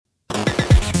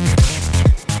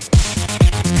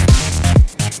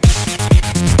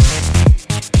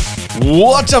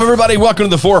What's up, everybody? Welcome to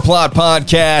the Four Plot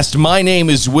Podcast. My name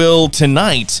is Will.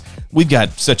 Tonight, we've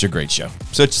got such a great show.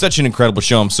 Such an incredible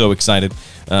show. I'm so excited.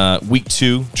 Week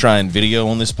 2, trying video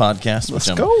on this podcast, which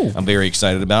I'm very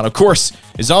excited about. Of course,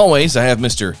 as always, I have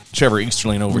Mr. Trevor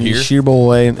Easterling over here. Sheer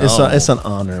boy. It's an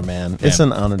honor, man. It's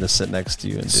an honor to sit next to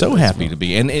you. And so happy to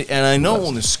be. And I know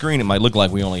on the screen it might look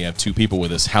like we only have 2 people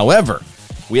with us. However,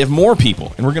 we have more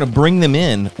people, and we're going to bring them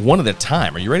in one at a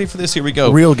time. Are you ready for this? Here we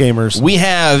go. Real gamers. We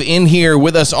have in here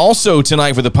with us also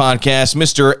tonight for the podcast,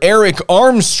 Mr. Eric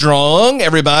Armstrong.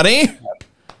 Everybody.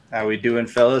 How we doing,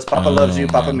 fellas? Papa loves you.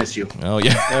 Papa miss you. Oh,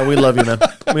 yeah. Yeah, we love you, man.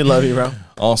 We love you, bro.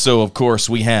 Also, of course,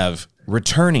 we have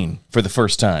returning for the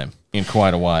first time in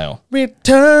quite a while.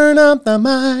 Return of the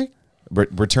mic.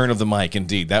 Return of the mic,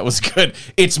 indeed. That was good.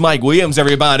 It's Mike Williams,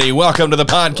 everybody. Welcome to the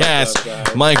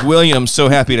podcast. Mike Williams, so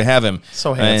happy to have him.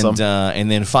 So handsome. And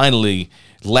then finally,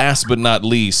 last but not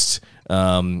least,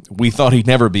 we thought he'd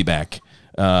never be back.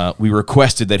 We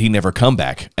requested that he never come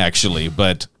back, actually,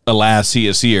 but alas, he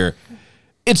is here.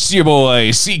 It's your boy,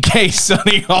 CK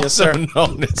Sonny, also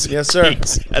known as Yes, sir.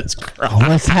 That's correct.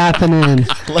 What's happening,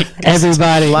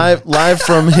 everybody? Live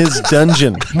from his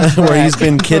dungeon where he's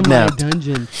been kidnapped. From my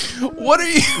dungeon. What are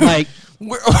you Like?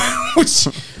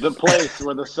 The place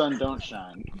where the sun don't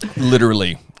shine.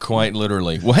 Literally, quite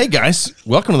literally. Well, hey guys,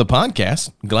 welcome to the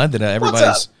podcast. Glad that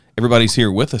everybody's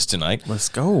here with us tonight. Let's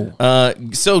go.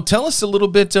 So tell us a little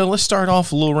bit. Let's start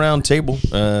off a little round table.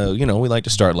 We like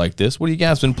to start like this. What have you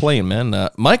guys been playing, man?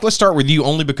 Mike, let's start with you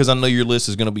only because I know your list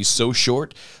is going to be so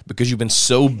short because you've been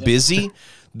so busy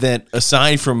that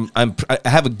aside from I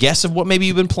have a guess of what maybe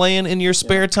you've been playing in your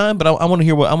spare time, but I want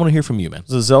to hear from you, man.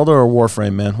 Is it Zelda or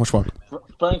Warframe, man? Which one?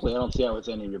 Frankly, I don't see how it's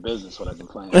any of your business what I've been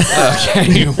playing.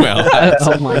 Okay, well,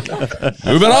 Oh my god!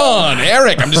 moving on,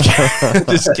 Eric. I'm just kidding.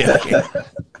 Just kidding.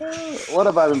 What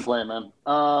have I been playing, man?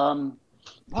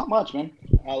 Not much, man.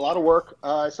 A lot of work.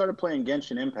 I started playing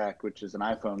Genshin Impact, which is an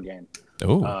iPhone game.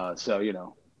 Oh, So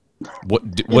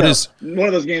what is one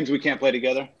of those games we can't play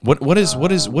together? what is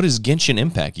Genshin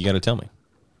Impact? You got to tell me.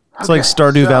 It's like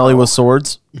Stardew Valley with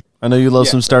swords. I know you love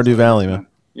some Stardew Valley, man.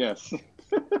 Yes.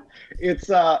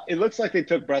 It looks like they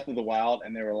took Breath of the Wild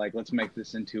and they were like, let's make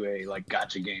this into a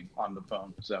gacha game on the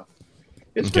phone. So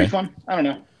it's pretty fun. I don't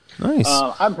know. Nice.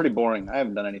 I'm pretty boring. I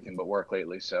haven't done anything but work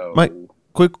lately. So Mike,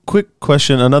 quick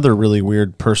question. Another really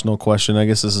weird personal question. I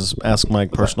guess this is Ask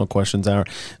Mike personal questions hour.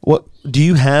 What do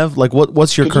you have?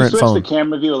 What's your current phone? Could you switch the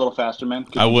camera view a little faster, man?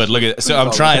 I would. Look at it. So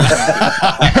I'm trying.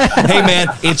 Hey, man,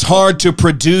 it's hard to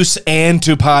produce and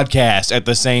to podcast at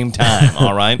the same time.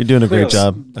 All right. You're doing a great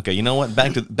job. Okay, you know what?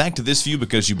 Back to this view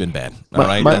because you've been bad. All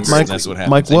right, Mike, that's what happens.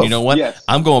 Mike, and you know what? Yes.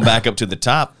 I'm going back up to the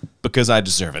top because I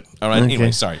deserve it. All right. Okay.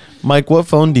 Anyway, sorry. Mike, what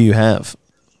phone do you have?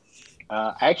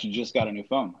 I actually just got a new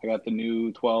phone. I got the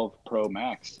new 12 Pro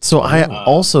Max. So I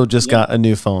also just got a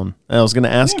new phone. And I was going to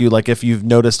ask you, if you've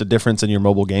noticed a difference in your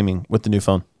mobile gaming with the new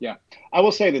phone. Yeah. I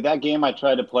will say that game I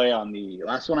tried to play on the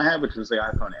last one I had, which was the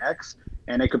iPhone X,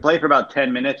 and it could play for about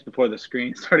 10 minutes before the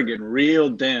screen started getting real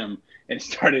dim and it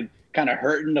started kind of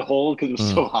hurting to hold because it was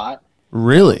so hot.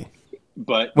 Really?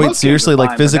 But wait, most seriously, games are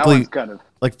fine, but that one's kind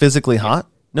of, physically hot?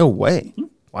 No way.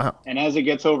 Wow. and as it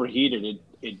gets overheated,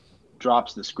 it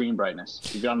drops the screen brightness.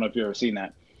 I don't know if you've ever seen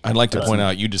that. I'd like to point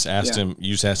out you just asked him.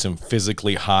 You just asked him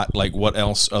physically hot. Like what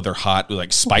else? Other hot?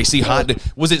 Like spicy hot?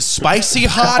 Was it spicy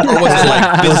hot or was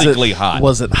it physically hot?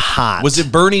 Was it hot? Was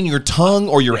it burning your tongue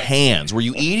or your hands? Were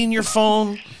you eating your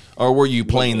phone or were you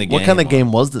playing the game? What kind of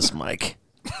game was this, Mike?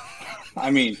 I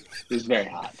mean, it was very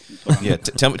hot. Yeah,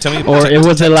 tell me. Or it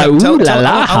was like ooh la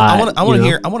la hot. I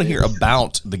want to hear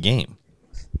about the game.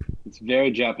 It's very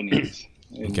Japanese.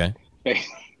 Okay.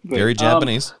 Very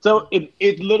Japanese. So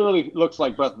it literally looks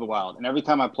like Breath of the Wild. And every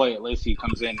time I play it, Lacey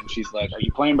comes in and she's like, "Are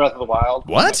you playing Breath of the Wild?"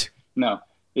 What? No.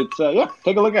 It's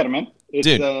take a look at it, man. It's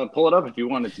Dude. Pull it up if you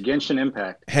want. It's Genshin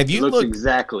Impact. Have you it looks looked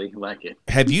exactly like it?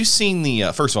 Have you seen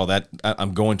the first of all that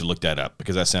I'm going to look that up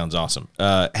because that sounds awesome.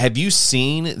 Have you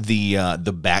seen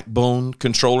the Backbone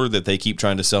controller that they keep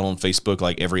trying to sell on Facebook?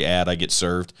 Like every ad I get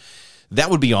served. That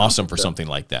would be awesome for something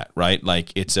like that, right?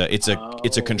 Like it's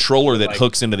a controller that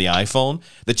hooks into the iPhone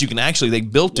that you can actually they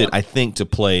built it I think to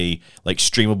play like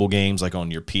streamable games like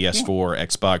on your PS4 or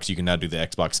Xbox. You can now do the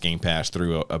Xbox Game Pass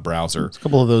through a browser. A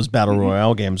couple of those battle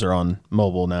royale games are on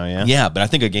mobile now, yeah. Yeah, but I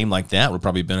think a game like that would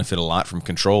probably benefit a lot from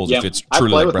controls if it's truly I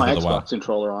play like Breath with my of the Wild. Xbox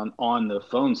controller on the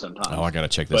phone sometimes. Oh, I gotta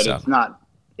check this out.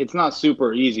 It's not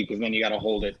super easy because then you got to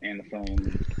hold it and the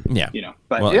phone. Yeah.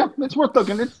 But Well, it's worth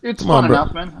looking. It's fun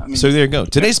enough, man. I mean, so there you go.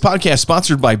 Today's podcast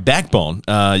sponsored by Backbone.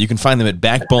 You can find them at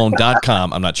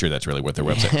backbone.com. I'm not sure that's really what their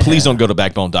website. Please don't go to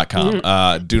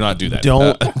backbone.com. Do not do that.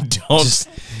 Don't.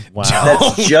 Wow.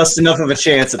 That's just enough of a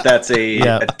chance that that's a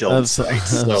adult that's- site.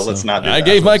 So let's not do I that.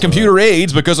 gave my computer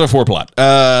AIDS because of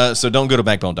Foreplot. So don't go to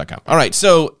backbone.com. All right.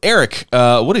 So, Eric,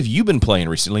 what have you been playing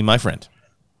recently, my friend?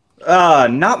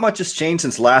 Not much has changed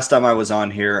since last time I was on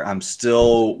here. I'm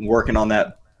still working on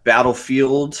that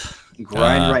Battlefield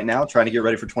grind right now, trying to get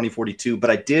ready for 2042. But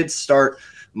I did start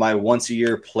my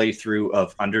once-a-year playthrough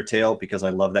of Undertale because I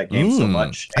love that game so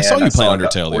much. I saw you play it got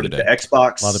Undertale the other ported day. to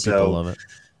Xbox. A lot of people love it.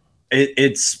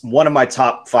 It's one of my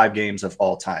top 5 games of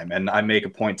all time, and I make a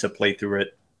point to play through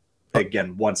it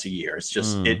again once a year. It's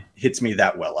just it hits me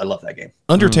that well. I love that game.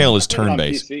 Undertale is I played it on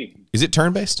turn-based. PC. Is it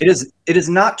turn-based? It is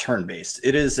not turn-based.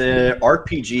 It is a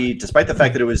RPG, despite the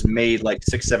fact that it was made like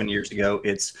 6-7 years ago.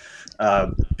 It's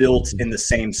built in the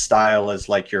same style as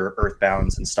like your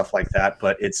Earthbounds and stuff like that,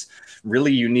 but it's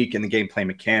really unique in the gameplay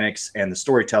mechanics, and the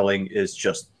storytelling is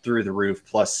just through the roof,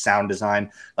 plus sound design.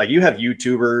 Like, you have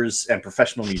YouTubers and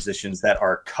professional musicians that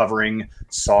are covering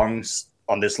songs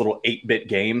on this little 8-bit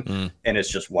game, and it's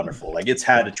just wonderful. Like, it's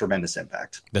had a tremendous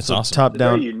impact. That's So awesome. top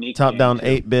down, very unique game, too.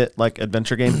 8-bit like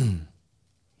adventure game.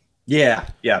 Yeah,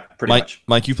 pretty much.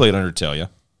 Mike, you played Undertale, yeah?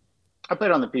 I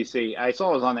played on the PC. I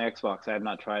saw it was on the Xbox. I have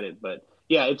not tried it, but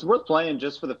yeah, it's worth playing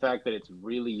just for the fact that it's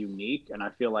really unique. And I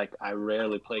feel like I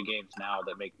rarely play games now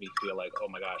that make me feel like, oh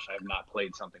my gosh, I have not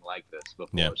played something like this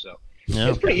before. Yeah. So Yeah.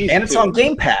 it's pretty easy. And it's too. on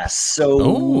Game Pass, so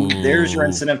Ooh. there's your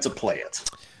incentive to play it.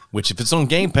 Which, if it's on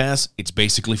Game Pass, it's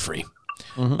basically free.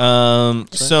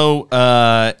 So,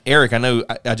 Eric, I know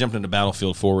I jumped into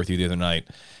Battlefield 4 with you the other night.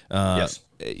 Yes.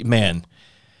 Man,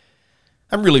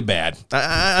 I'm really bad.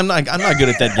 I'm not good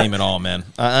at that game at all, man.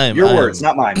 I am. Your words,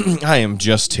 not mine. I am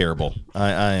just terrible.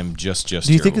 I am just Do you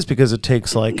terrible. think it's because it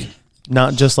takes like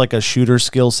not just like a shooter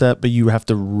skill set, but you have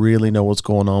to really know what's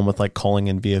going on with like calling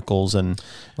in vehicles and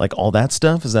like all that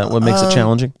stuff? Is that what makes it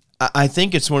challenging? I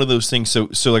think it's one of those things.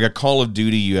 So like a Call of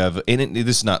Duty, you have, and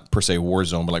this is not per se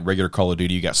Warzone, but like regular Call of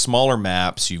Duty, you got smaller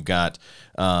maps. You've got,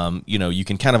 you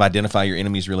can kind of identify your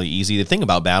enemies really easy. The thing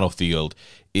about Battlefield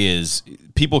is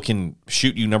people can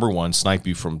shoot you, number one, snipe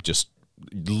you from just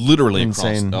literally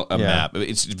Insane. across a Yeah. map.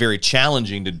 It's very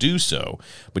challenging to do so,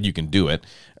 but you can do it.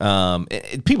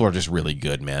 People are just really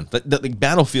good, man. The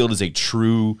Battlefield is a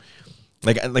true.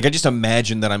 Like I just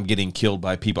imagine that I'm getting killed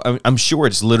by people. I'm sure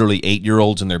it's literally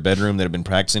 8-year-olds in their bedroom that have been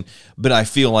practicing, but I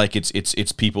feel like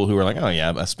it's people who are like, oh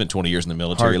yeah, I spent 20 years in the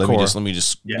military. Let me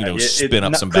just spin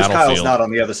up some Chris Kyle's Battlefield. not on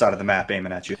the other side of the map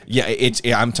aiming at you.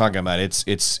 Yeah, I'm talking about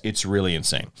it's really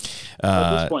insane.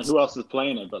 At this point, who else is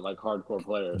playing it but like hardcore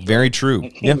players? Very true.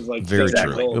 That game Yeah, is, like, very 6 true.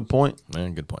 years old. Good point.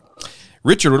 Man, good point.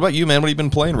 Richard, what about you, man? What have you been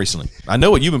playing recently? I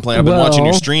know what you've been playing. I've been watching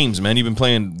your streams, man. You've been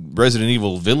playing Resident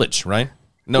Evil Village, right?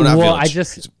 No, not Well,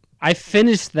 Village. I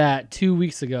finished that 2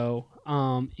 weeks ago,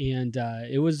 and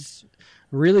it was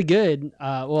really good.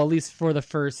 Well, at least for the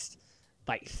first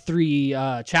like 3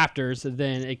 chapters.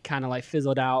 Then it kind of like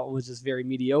fizzled out and was just very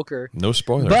mediocre. No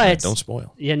spoilers. But- man. Don't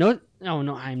spoil. Yeah, no,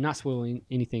 I'm not spoiling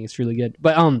anything. It's really good.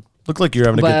 But Looked like you're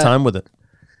having a But- good time with it.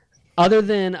 other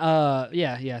than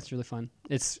yeah, it's really fun.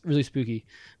 It's really spooky.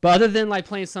 But other than like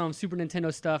playing some Super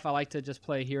Nintendo stuff, I like to just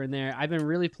play here and there. I've been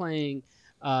really playing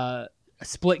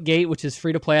Splitgate, which is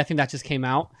free to play. I think that just came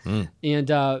out, and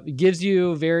it gives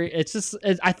you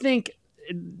I think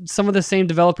some of the same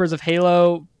developers of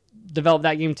Halo developed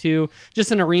that game too.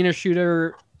 Just an arena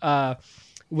shooter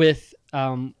with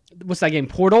what's that game?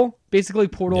 Portal, basically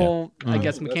Portal. I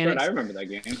guess That's mechanics. right. I remember that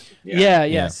game.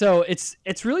 Yeah. So it's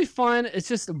really fun. It's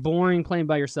just boring playing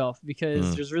by yourself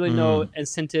because there's really no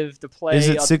incentive to play. Is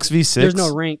it 6v6? There's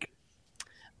no rank.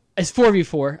 It's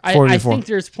 4v4. I 4v4. think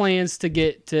there's plans to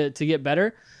get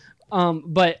better.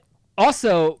 But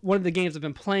also one of the games I've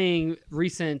been playing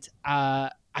recent.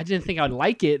 I didn't think I would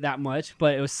like it that much,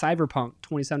 but it was Cyberpunk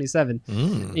 2077,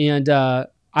 and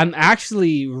I'm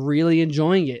actually really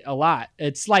enjoying it a lot.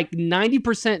 It's like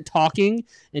 90% talking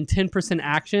and 10%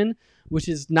 action, which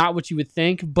is not what you would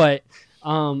think, but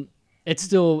it's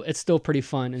still pretty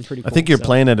fun and pretty cool. I think you're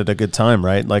playing it at a good time,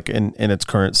 right? Like in its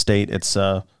current state, it's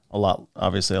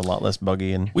obviously a lot less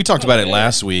buggy. And We talked about it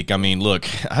last week. I mean, look,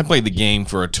 I played the game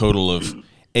for a total of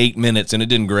 8 minutes and it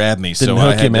didn't grab me, so I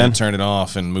hook you, had man. to turn it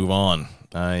off and move on.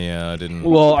 I didn't.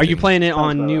 Well, are you didn't- playing it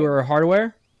on newer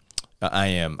hardware? I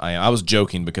am. I was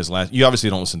joking because you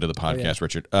obviously don't listen to the podcast,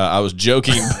 Richard. I was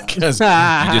joking because you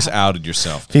just outed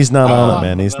yourself. he's not on it,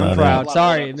 man. He's not proud. on it.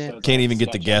 Sorry, man. Can't even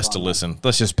get the guest to listen.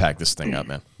 Let's just pack this thing up,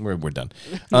 man. We're done.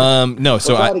 No,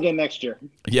 so We'll try it again next year.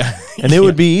 yeah. And it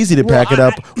would be easy to pack it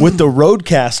up with the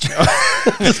Roadcaster.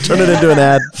 Just turn it into an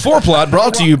ad. Foreplot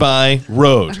brought to you by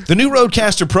Rode. The new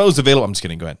Rodecaster Pro is available. I'm just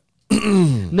kidding. Go ahead.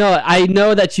 No, I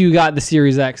know that you got the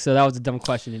Series X, so that was a dumb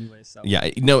question anyway. So Yeah,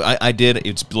 no, I did.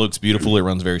 It looks beautiful. It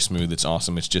runs very smooth. It's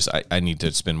awesome. It's just I need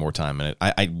to spend more time in it.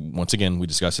 I once again, we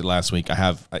discussed it last week.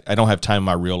 I don't have time in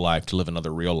my real life to live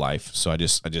another real life, so I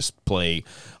just play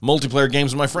multiplayer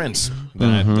games with my friends.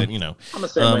 That you know, I'm the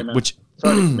same way, man. which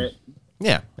Sorry to commit.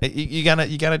 yeah, you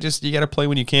gotta play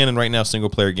when you can. And right now, single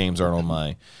player games aren't on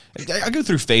my. I go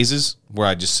through phases where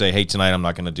I just say, "Hey, tonight I'm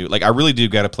not going to do it." Like I really do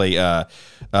got to play.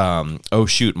 Oh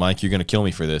shoot, Mike, you're going to kill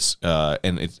me for this.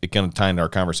 And it's going to tie into our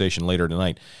conversation later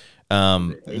tonight.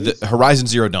 The Horizon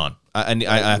Zero Dawn.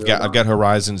 I've got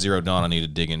Horizon Zero Dawn. I need to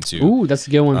dig into. ooh, that's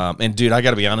a good one. And dude, I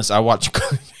got to be honest. I was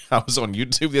on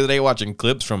YouTube the other day watching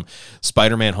clips from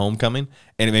Spider-Man: Homecoming,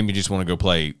 and it made me just want to go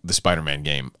play the Spider-Man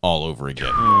game all over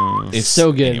again. It's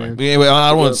so good, man. Anyway, I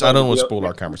don't want to spoil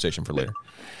our conversation for later.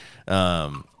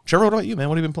 Trevor, what about you, man?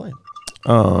 What have you been playing?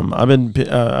 I've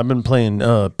been playing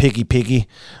Piggy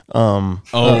zombie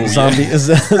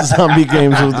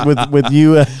games with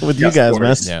you Yes, guys, of man.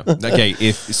 course. Yeah.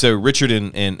 Okay. So Richard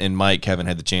and Mike haven't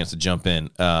had the chance to jump in.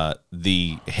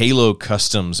 The Halo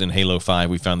customs in Halo 5,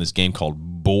 we found this game called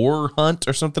Boar Hunt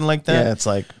or something like that. Yeah, it's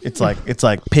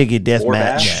like Piggy Death Boar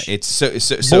Match. Bash? Yeah, it's so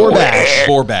Boar Bash.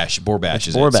 Boar Bash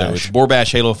is Boar it. So Bash. it's Boar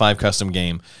Bash Halo 5 custom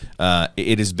game.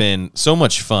 It has been so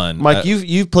much fun. Mike,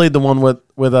 you've played the one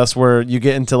with us where you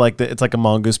get into like it's like a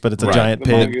mongoose, but it's a Right. giant The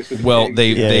pig. mongoose with the Well,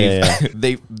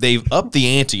 pig. they've upped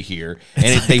the ante here,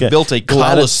 and Like they built a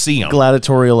coliseum.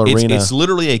 gladiatorial arena. It's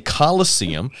literally a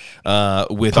coliseum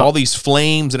with all these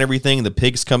flames and everything. And the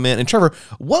pigs come in. And Trevor,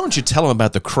 why don't you tell them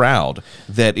about the crowd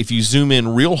that if you zoom in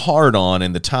real hard on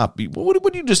in the top, what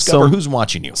do you discover? So- Who's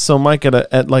watching you? So, Mike,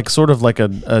 at like sort of like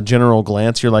a general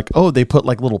glance, you're like, oh, they put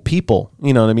like little people,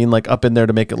 you know what I mean, like up in there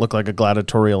to make it look like a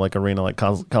gladiatorial like arena, like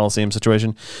coliseum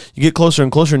situation. You get closer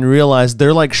and closer, and you realize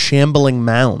they're like shambling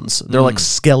mounds. They're like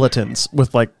skeletons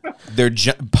with like They're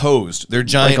posed. They're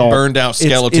giant, Like all- burned out it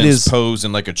skeletons is posed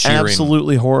in like a cheering.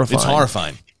 absolutely horrifying. It's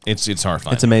horrifying. It's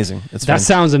horrifying. It's amazing. It's That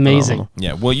sounds amazing. phenomenal.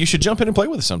 Yeah. Well, you should jump in and play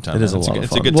with us sometime. It is a It's lot of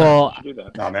it's a fun. good time. Well, Do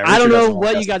that. No, man, I don't Richard know doesn't what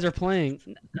want you guys are playing.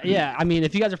 Yeah, I mean,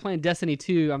 if you guys are playing Destiny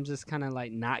 2, I'm just kind of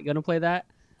like not gonna play that.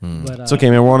 But It's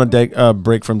okay, man. We're on a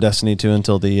break from Destiny 2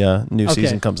 until the new Okay.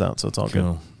 season comes out, so it's all good.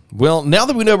 Cool. Well, now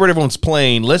that we know what everyone's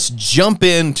playing, let's jump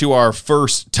into our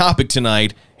first topic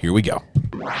tonight. Here we go.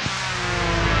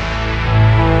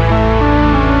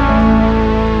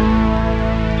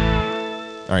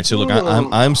 All right, so look,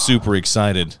 I'm super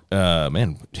excited.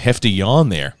 Man, hefty yawn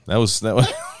there. That was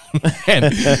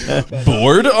man,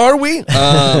 bored, are we?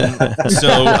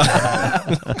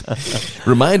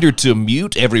 Reminder to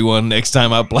mute everyone next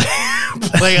time I play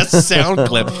a sound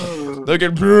clip. Look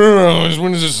at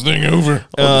when is this thing over?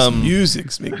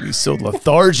 Music's making me so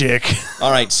lethargic.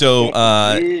 All right, so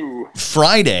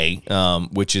Friday,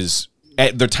 which is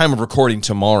at the time of recording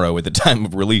tomorrow, at the time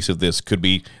of release of this, could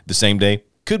be the same day,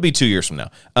 could be 2 years from now.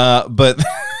 But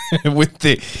with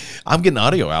I'm getting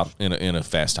audio out in a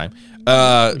fast time.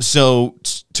 So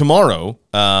tomorrow,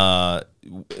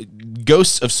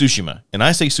 Ghosts of Tsushima, and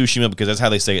I say Tsushima because that's how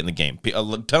they say it in the game.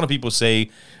 A ton of people say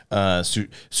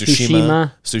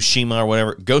Tsushima or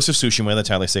whatever. Ghosts of Tsushima, that's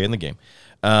how they say it in the game.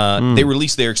 They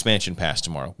release their expansion pass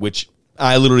tomorrow, which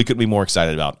I literally couldn't be more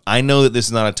excited about. I know that this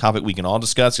is not a topic we can all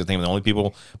discuss. I think I'm the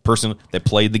only person that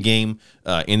played the game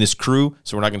in this crew,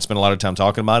 so we're not going to spend a lot of time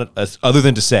talking about it, other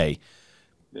than to say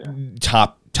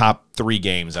top 3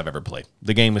 games I've ever played.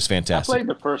 The game is I fantastic. played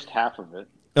the first half of it.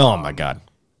 Oh my god.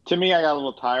 To me, I got a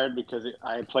little tired because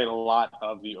I played a lot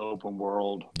of the open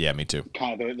world, Yeah, me too.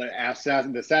 kind of the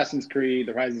Assassin's Creed,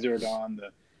 the Horizon Zero Dawn,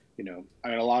 I mean,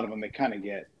 a lot of them, they kind of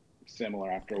get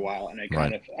similar after a while, and I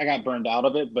got burned out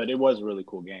of it, but it was a really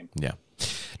cool game. Yeah.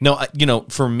 No,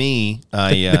 for me,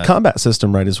 The combat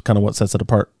system, right, is kind of what sets it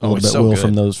apart a Oh, little it's bit, so Will, good.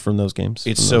 from those games.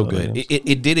 it's from so those other good. games.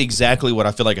 It did exactly what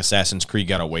I feel like Assassin's Creed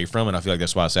got away from, and I feel like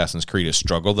that's why Assassin's Creed has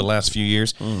struggled the last few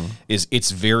years. Is it's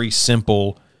very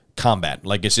simple combat.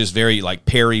 Like it's just very like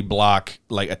parry, block,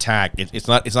 like attack. It's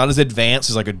not as advanced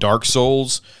as like a Dark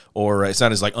Souls, or it's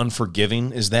not as like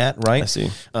unforgiving as that, right? I see.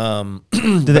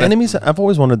 Do the enemies? I've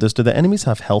always wondered this. Do the enemies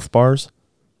have health bars?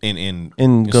 In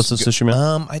Ghost of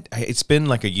Tsushima? It's been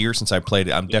like a year since I played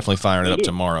it. I'm definitely firing it up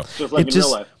tomorrow. Just like It in just-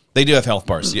 real life. They do have health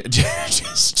bars, yeah,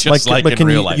 just like but in can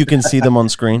real you, life. you can see them on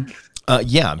screen?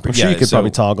 Yeah, I'm sure you could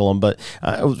probably toggle them, but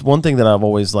it was one thing that I've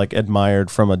always like admired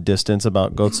from a distance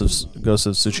about Ghosts of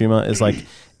Tsushima is like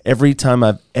every time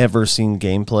I've ever seen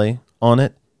gameplay on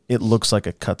it, it looks like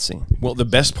a cutscene. Well, the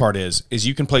best part is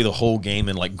you can play the whole game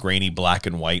in like grainy black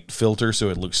and white filter, so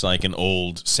it looks like an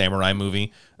old samurai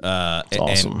movie.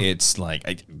 awesome. And it's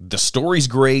like the story's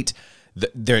great.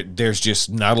 there's just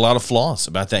not a lot of flaws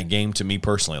about that game to me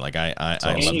personally. Like I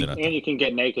loved it. And you can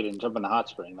get naked and jump in the hot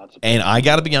spring. And I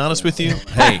got to be honest with you.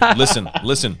 Hey,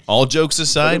 listen. All jokes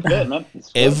aside,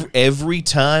 every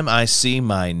time I see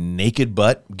my naked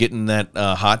butt getting that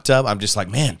hot tub, I'm just like,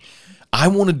 man, I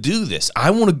want to do this.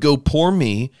 I want to go pour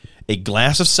me a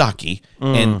glass of sake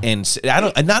and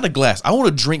not a glass. I want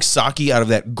to drink sake out of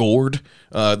that gourd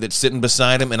that's sitting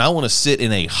beside him, and I want to sit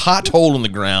in a hot hole in the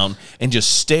ground and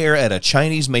just stare at a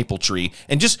Chinese maple tree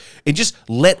and just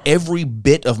let every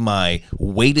bit of my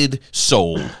weighted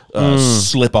soul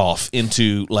slip off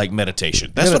into like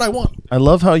meditation. That's what I want. I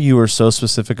love how you were so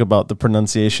specific about the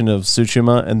pronunciation of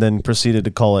Tsushima and then proceeded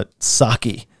to call it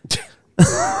sake.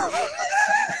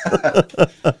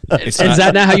 Is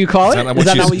that not how you call it? Is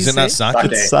that not what you say? Is it not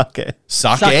sake? It's sake.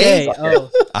 Sake? Sake. Oh.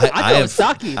 I thought it have was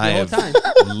sake the whole time.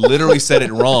 literally said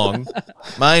it wrong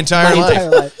my entire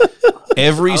life.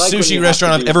 Every sushi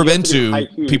restaurant I've ever been to,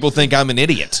 people think I'm an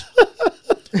idiot.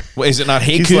 Well, is it not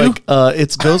haiku? He's like,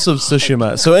 it's Ghost of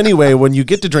Tsushima. So anyway, when you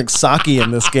get to drink sake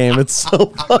in this game, it's so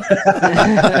fun.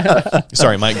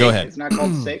 Sorry, Mike, go ahead. It's not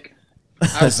called sake.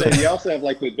 I would say you also have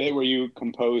like the bit where you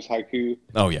compose haiku.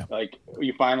 Oh yeah. Like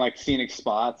you find like scenic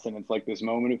spots and it's like this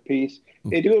moment of peace.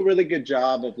 They do a really good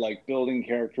job of like building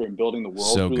character and building the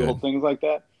world through little things like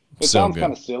that. It sounds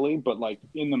kind of silly, but like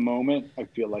in the moment, I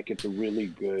feel like it's a really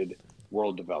good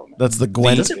world development. That's the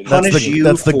Gwent. Does it punish you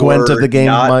that's the for Gwent of the game,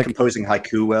 not Mike. composing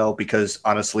haiku well? Because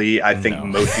honestly, I think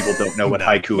most people don't know what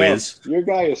haiku is. Your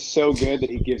guy is so good that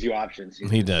he gives you options.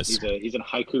 He does. He's a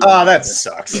haiku. Oh, that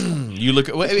sucks. You look,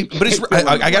 but it's.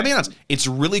 I gotta be honest. It's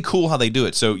really cool how they do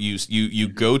it. So you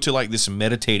go to like this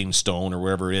meditating stone or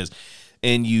wherever it is,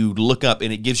 and you look up,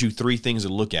 and it gives you three things to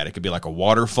look at. It could be like a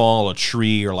waterfall, a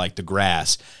tree, or like the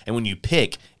grass. And when you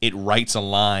pick, it writes a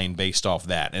line based off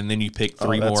that. And then you pick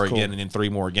three more again, and then three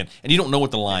more again. And you don't know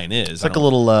what the line is. It's like a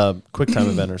little QuickTime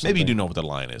event or something. Maybe you do know what the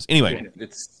line is. Anyway.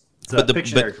 It's a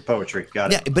Pictionary for poetry.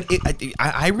 Got it. Yeah, but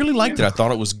I really liked it. I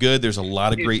thought it was good. There's a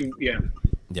lot of great...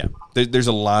 Yeah, there's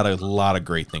a lot of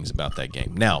great things about that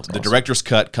game. Now, the director's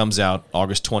cut comes out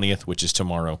August 20th, which is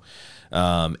tomorrow.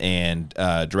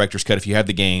 Director's cut, if you have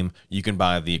the game, you can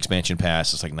buy the expansion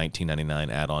pass. It's like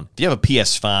 $19.99 add-on. If you have a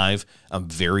PS5, I'm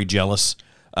very jealous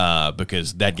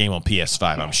because that game on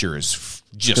PS5, I'm sure, is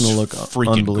just gonna look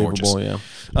freaking gorgeous. Yeah.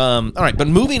 All right, but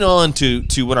moving on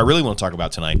to what I really want to talk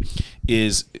about tonight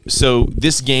is, so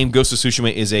this game, Ghost of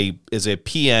Tsushima, is a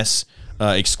PS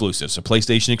exclusive, so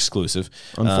PlayStation exclusive.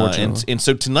 Unfortunately. And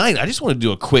so tonight, I just want to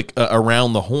do a quick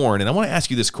around the horn, and I want to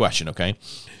ask you this question, okay?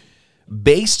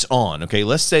 Based on,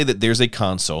 let's say that there's a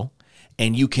console,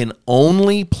 and you can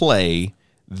only play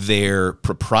their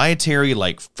proprietary,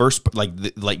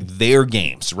 their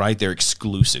games, right? Their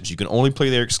exclusives. You can only play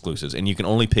their exclusives, and you can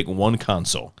only pick one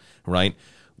console, right?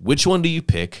 Which one do you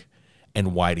pick,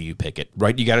 and why do you pick it,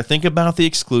 right? You got to think about the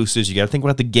exclusives. You got to think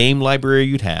about the game library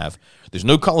you'd have. There's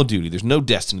no Call of Duty. There's no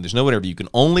Destiny. There's no whatever. You can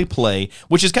only play,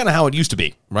 which is kind of how it used to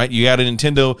be, right? You had a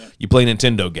Nintendo, you play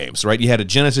Nintendo games, right? You had a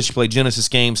Genesis, you play Genesis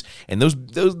games, and those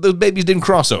babies didn't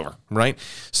cross over, right?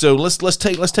 So let's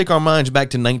take our minds back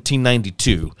to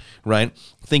 1992, right?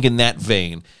 Think in that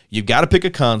vein. You've got to pick a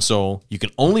console. You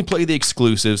can only play the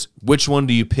exclusives. Which one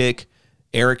do you pick?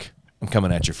 Eric, I'm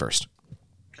coming at you first.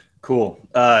 Cool.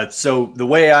 So the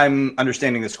way I'm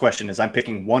understanding this question is I'm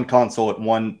picking one console at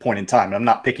one point in time. And I'm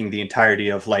not picking the entirety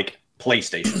of like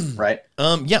PlayStation, right?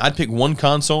 Yeah, I'd pick one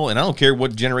console, and I don't care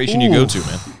what generation you go to,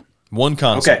 man. One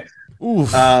console.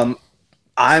 Okay.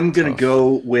 I'm gonna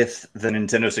go with the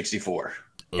Nintendo 64,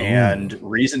 and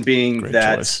reason being Great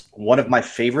that choice. one of my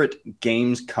favorite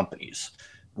games companies,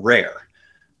 Rare,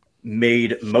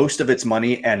 made most of its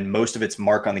money and most of its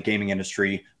mark on the gaming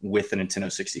industry with the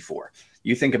Nintendo 64.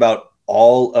 You think about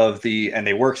all of and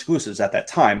they were exclusives at that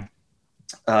time,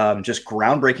 just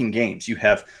groundbreaking games. You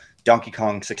have Donkey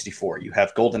Kong 64, you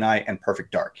have GoldenEye and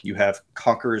Perfect Dark, you have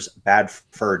Conker's Bad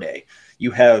Fur Day, you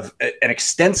have an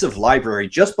extensive library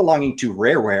just belonging to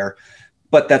Rareware,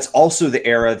 but that's also the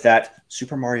era that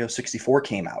Super Mario 64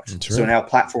 came out. So now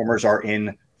platformers are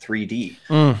in 3D.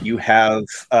 You have,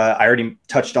 I already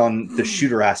touched on the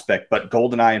shooter aspect, but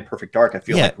GoldenEye and Perfect Dark, I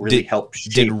feel like really helped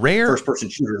shape first-person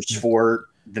shooters for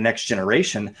the next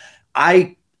generation.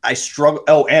 I struggle.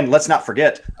 Oh, and let's not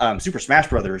forget, Super Smash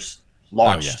Brothers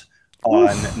launched on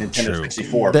Nintendo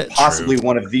 64, possibly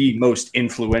one of the most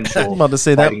influential. I'm about to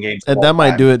say that, games and that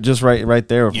might do it just right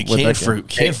there. You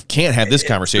can't have this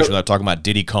conversation without talking about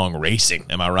Diddy Kong Racing.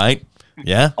 Am I right?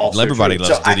 Yeah, everybody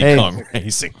loves Diddy Kong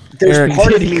Racing. There's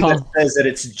part of me that says that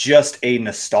it's just a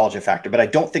nostalgia factor, but I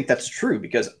don't think that's true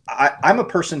because I'm a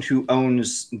person who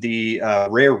owns the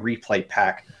Rare Replay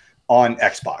pack on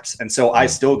Xbox. And so I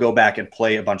still go back and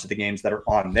play a bunch of the games that are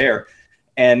on there.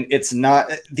 And it's not,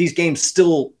 these games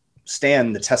still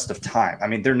stand the test of time. I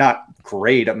mean, they're not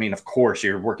great. I mean, of course,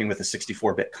 you're working with a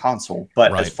 64-bit console,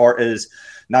 but as far as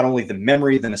not only the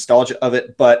memory, the nostalgia of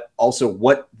it, but also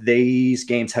what these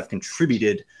games have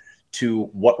contributed to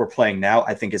what we're playing now,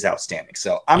 I think is outstanding.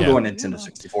 So I'm going Nintendo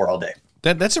 64 all day.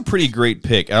 That's a pretty great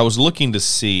pick. I was looking to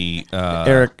see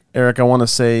Eric, I want to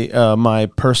say my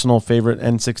personal favorite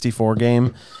N64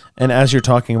 game. And as you're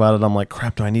talking about it, I'm like,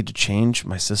 crap, do I need to change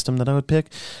my system that I would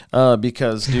pick?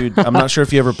 Because, dude, I'm not sure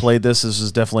if you ever played this. This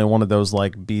is definitely one of those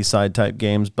like B-side type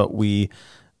games, but we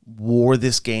wore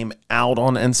this game out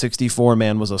on N64,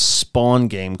 man. Was a Spawn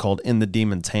game called In the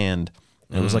Demon's Hand.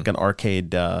 It was like an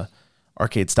arcade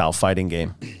style fighting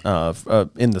game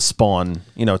in the Spawn,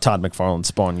 Todd McFarlane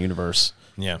Spawn universe.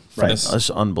 Yeah. Right. That's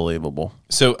unbelievable.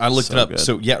 So I looked it up. Good.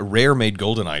 So yeah, Rare made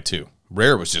GoldenEye too.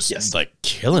 Rare was just like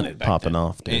killing it, popping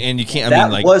off. Dude. And you can't.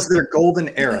 That was their golden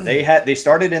era. They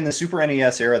started in the Super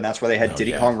NES era, and that's where they had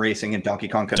Diddy Kong Racing and Donkey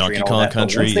Kong Country and all that.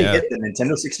 But once they hit the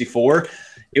Nintendo 64,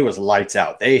 it was lights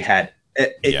out. They had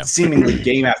it seemingly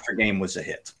game after game was a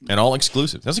hit, and all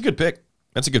exclusive. That's a good pick.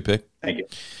 Thank you.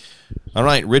 All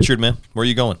right, Richard, man, where are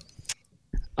you going?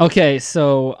 Okay,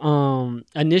 so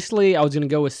initially I was gonna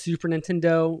go with Super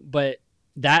Nintendo, but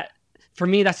that for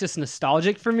me that's just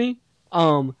nostalgic for me.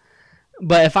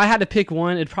 But if I had to pick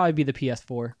one, it'd probably be the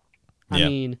PS4. I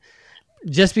mean,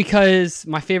 just because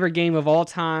my favorite game of all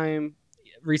time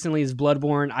recently is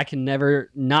Bloodborne, I can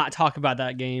never not talk about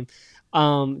that game.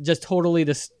 Just totally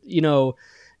this,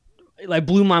 like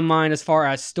blew my mind as far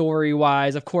as story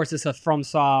wise. Of course, it's a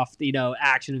FromSoft,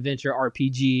 action adventure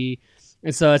RPG,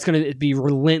 and so it's going to be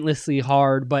relentlessly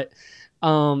hard. But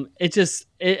I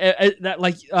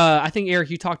think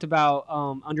Eric, you talked about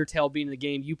Undertale being the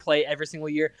game you play every single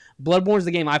year. Bloodborne is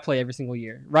the game I play every single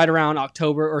year, right around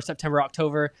September,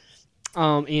 October.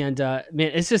 Man,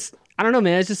 it's just, I don't know,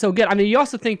 man, it's just so good. I mean, you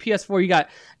also think PS4, you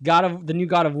got the new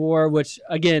God of War, which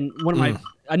again, one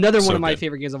of my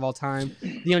favorite games of all time.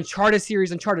 The Uncharted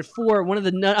series, Uncharted 4,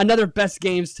 another best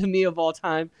games to me of all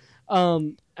time.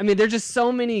 I mean, there's just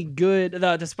so many good.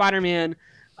 The Spider-Man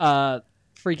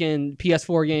freaking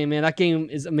PS4 game, man. That game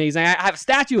is amazing. I have a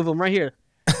statue of him right here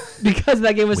because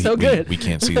that game was so good. We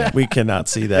can't see that. We cannot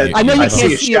see that. I know you I can't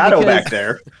see a see shadow it back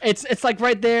there. It's like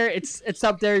right there. It's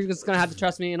up there. You're just gonna have to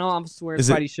trust me. And I'm just wearing a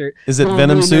Spidey shirt. Is it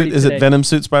Venom suit? Is it Venom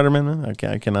suit Spider-Man? Then? Okay,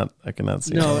 I cannot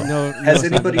see. No. Has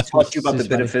anybody taught you about the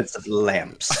benefits of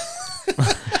lamps?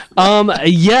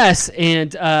 Yes,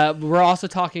 and we're also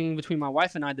talking between my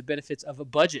wife and I the benefits of a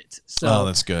budget. So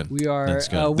that's good. We are. That's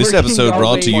good. This episode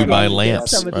brought to you by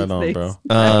lamps. Right on,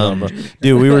 bro.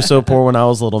 Dude, we were so poor when I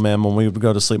was little, man. When we would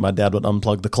go to sleep, my dad would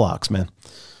unplug the clocks, man.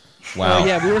 Wow.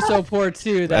 Yeah, we were so poor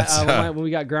too that when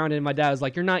we got grounded, my dad was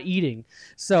like, "You're not eating."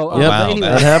 So anyway.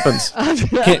 That happens.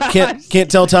 can't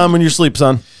tell time when you sleep,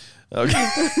 son. Okay.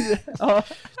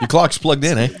 Your clock's plugged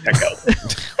in, eh?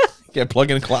 Yeah,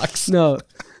 plug in clocks. No.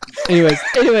 Anyways.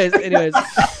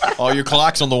 All your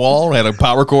clocks on the wall had a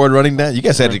power cord running down. You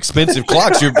guys had expensive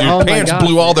clocks. Your parents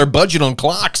blew all their budget on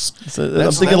clocks.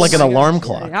 I'm thinking like an alarm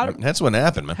clock. That's what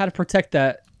happened, man. How to protect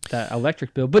that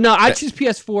electric bill. But no, I choose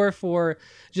PS4 for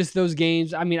just those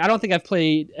games. I mean, I don't think I've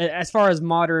played, as far as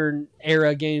modern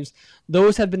era games,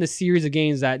 those have been the series of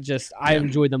games that just I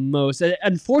enjoyed the most.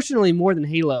 Unfortunately, more than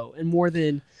Halo and more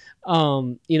than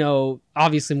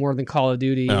obviously more than Call of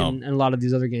Duty and a lot of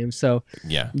these other games. So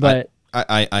but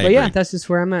I agree. That's just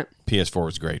where I'm at. PS4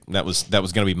 was great. That was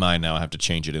going to be mine. Now I have to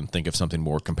change it and think of something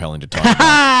more compelling to talk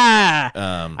about.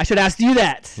 I should ask you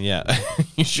that. Yeah,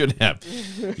 you should have.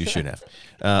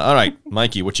 All right,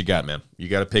 Mikey, what you got, man? You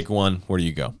got to pick one. Where do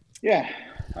you go? Yeah,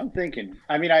 I'm thinking.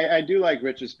 I mean, I do like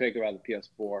Rich's pick about the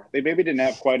PS4. They maybe didn't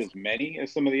have quite as many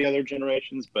as some of the other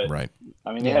generations, but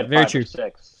I mean, they had 5 or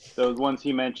 6. Those ones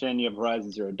he mentioned, you have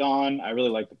Horizon Zero Dawn. I really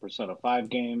like the Persona 5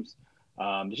 games.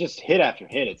 Just hit after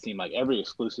hit. It seemed like every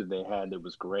exclusive they had that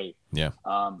was great. Yeah.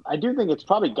 I do think it's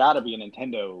probably got to be a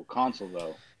Nintendo console,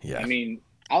 though. Yeah. I mean,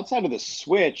 outside of the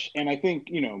Switch, and I think,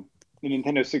 the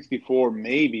Nintendo 64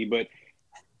 maybe, but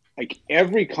like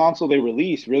every console they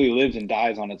release really lives and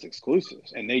dies on its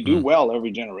exclusives, and they do well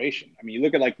every generation. I mean, you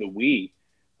look at like the Wii.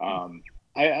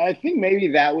 I think maybe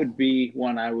that would be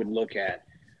one I would look at.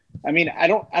 I mean, I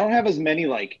don't have as many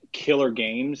like killer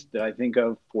games that I think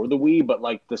of for the Wii, but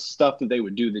like the stuff that they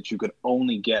would do that you could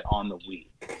only get on the Wii.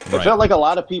 It felt like a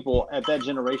lot of people at that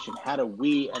generation had a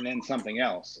Wii and then something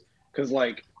else. Because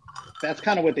like that's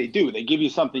kind of what they do. They give you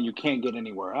something you can't get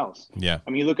anywhere else. Yeah. I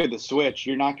mean, you look at the Switch,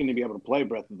 you're not going to be able to play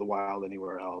Breath of the Wild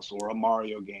anywhere else or a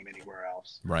Mario game anywhere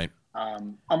else. Right.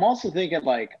 I'm also thinking,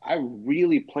 like, I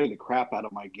really played the crap out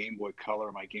of my Game Boy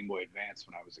Color, my Game Boy Advance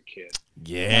when I was a kid.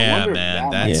 Yeah, wonder if man.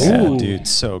 that That's Yeah, Ooh. dude,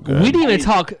 so good. We didn't even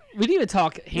talk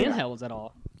handhelds at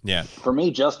all. yeah. For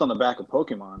me, just on the back of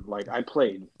Pokemon, like I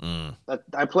played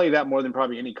that more than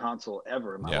probably any console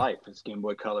ever in my Yeah. life. It's Game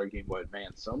Boy Color, Game Boy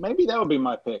Advance. So maybe that would be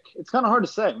my pick. It's kind of hard to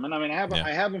say. I mean,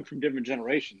 I have them from different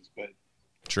generations, but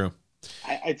True.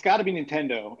 it's got to be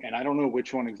Nintendo, and I don't know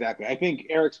which one exactly. I think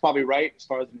Eric's probably right as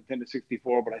far as the Nintendo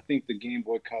 64, but I think the Game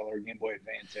Boy Color, Game Boy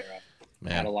Advance era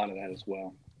had Man. a lot of that as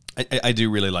well. I do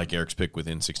really like Eric's pick with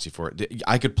N64.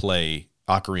 I could play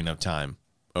Ocarina of Time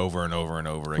over and over and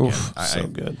over again. Oof, so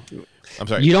good. I'm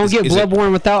sorry. You don't get is it-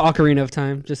 Bloodborne without Ocarina of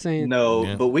Time. Just saying. No,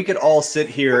 Yeah. but we could all sit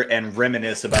here and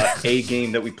reminisce about a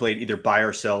game that we played either by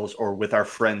ourselves or with our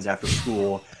friends after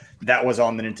school that was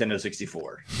on the Nintendo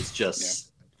 64. It's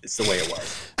just, it's the way it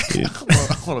was.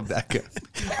 I want to back up.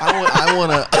 I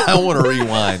want to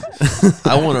rewind.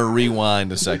 I want to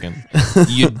rewind a second.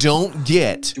 You don't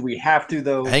get. Do we have to,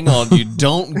 though? Hang on. You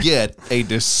don't get a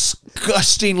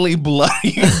disgustingly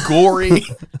bloody, gory,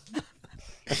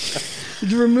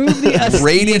 Remove the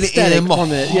rated aesthetic M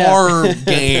from it. Yeah. horror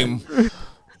game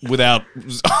without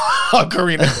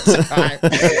Ocarina of Time.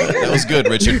 That was good,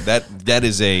 Richard. That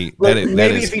is a Look, that is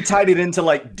maybe if he tied it into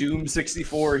like Doom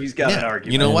 64, he's got an yeah.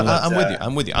 argument. You know what? but, I'm with you.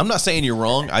 I'm with you. I'm not saying you're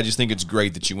wrong. I just think it's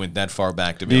great that you went that far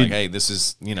back to be Dude. like, hey, this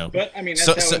is, you know. But I mean, that's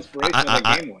So- how so, inspirational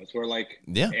I- the game was. Where like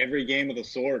Yeah. every game of the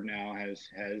sword now has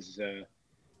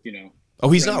Oh,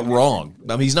 he's not wrong.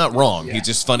 I mean, he's not wrong. Yeah. He's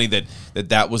just funny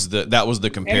that was the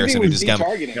comparison. Everything He was just got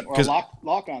targeting or 'cause-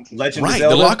 lock-on system. Legend of right.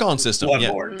 Zelda, The lock-on system.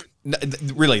 Bloodborne. Yeah.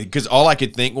 Really, because all I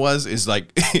could think is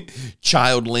like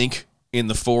Child Link in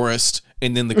the forest,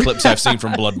 and then the clips I've seen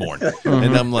from Bloodborne,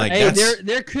 and I'm like, Hey, that's,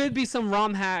 there could be some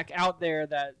ROM hack out there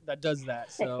that does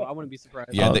that, so I wouldn't be surprised.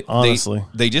 yeah. Honestly.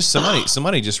 they just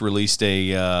somebody just released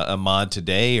a mod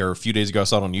today or a few days ago. I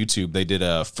saw it on YouTube. They did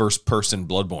a first-person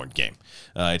Bloodborne game.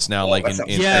 It's now like that in,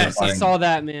 sounds in, Yes, in, I saw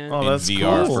that, man. Oh, in that's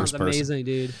VR cool. first Sounds person. amazing,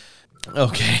 dude.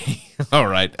 Okay. All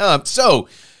right. So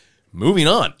moving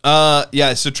on.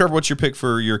 Yeah. So Trevor, what's your pick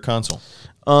for your console?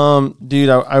 Dude,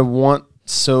 I want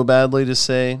so badly to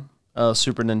say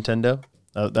Super Nintendo.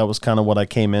 That was kind of what I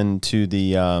came into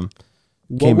the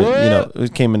came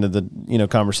into the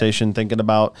conversation thinking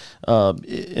about.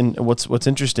 And what's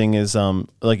interesting is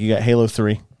like you got Halo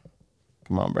 3.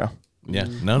 Come on, bro. Yeah.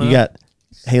 No. You got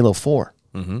Halo 4,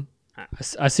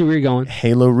 I see where you're going.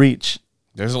 Halo Reach,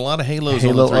 There's a lot of Halos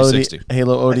Halo on the 360.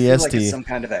 Halo I feel like it's ODST. some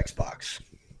kind of Xbox.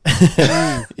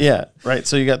 Yeah, right.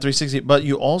 So you got 360, but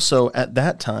you also at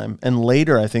that time and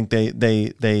later, I think they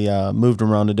moved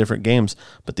around to different games.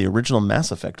 But the original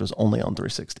Mass Effect was only on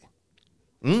 360.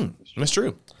 That's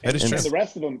true. That is And true. the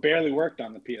rest of them barely worked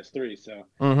on the PS3, so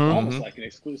almost like an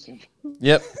exclusive.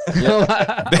 Yep.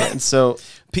 And so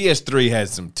PS3 had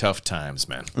some tough times,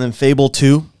 man. and then Fable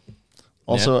 2,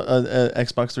 also a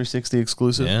Xbox 360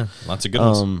 exclusive. Yeah, lots of good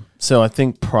ones. So I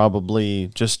think probably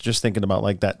just thinking about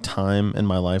like that time in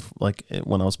my life, like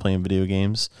when I was playing video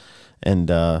games, and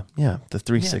the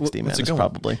 360 man that's a is good one.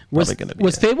 probably Was going to be.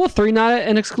 was it. Fable 3 not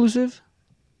an exclusive?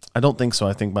 I don't think so.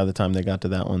 I think by the time they got to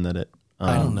that one, that it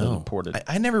I don't that know. it ported.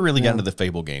 I never really got into the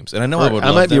Fable games, and I know I would. I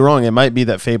love might be them. wrong. It might be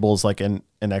that Fable is like an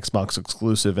Xbox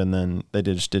exclusive, and then they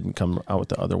just didn't come out with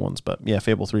the other ones. But yeah,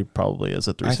 Fable 3 probably is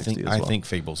a 360 as well. I think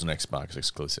Fable's an Xbox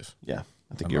exclusive. Yeah,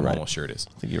 I think I'm you're right. almost sure it is.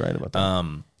 I think you're right about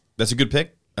that. That's a good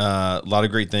pick. A lot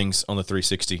of great things on the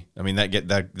 360. I mean,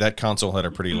 that console had a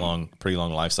pretty long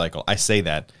life cycle. I say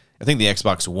that. I think the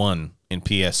Xbox One and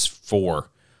PS4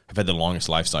 have had the longest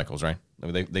life cycles, right? I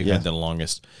mean, they've had the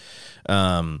longest.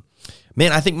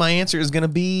 Man, I think my answer is going to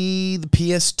be the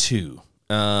PS2.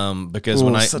 Because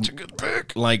when such a good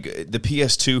pick. like the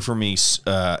PS2 for me,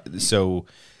 so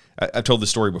I've told the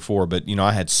story before, but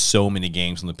I had so many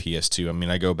games on the PS2. I mean,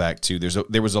 I go back to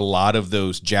there was a lot of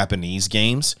those Japanese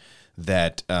games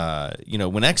that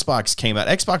when Xbox came out.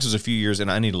 Xbox was a few years,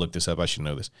 and I need to look this up. I should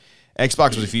know this.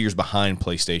 Xbox was a few years behind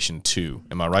PlayStation 2.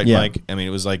 Am I right, Yeah. Mike? I mean,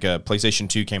 it was like PlayStation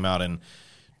 2 came out in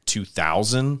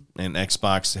 2000, and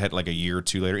Xbox had like a year or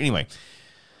two later. Anyway,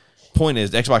 point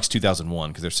is Xbox 2001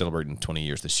 because they're celebrating 20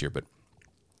 years this year, but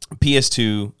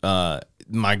PS2,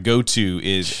 my go-to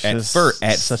is Just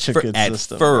such a good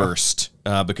system, bro. first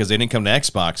because they didn't come to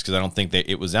Xbox because I don't think that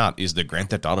it was out, is the Grand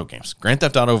Theft Auto games. Grand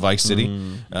Theft Auto Vice City,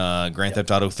 Grand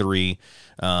Theft Auto 3.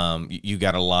 You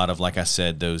got a lot of, like I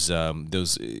said, those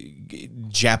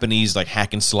Japanese like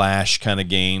hack and slash kind of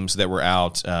games that were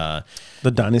out. The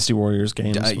Dynasty Warriors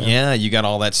games. Yeah, you got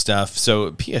all that stuff.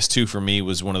 So PS2 for me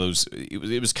was one of those.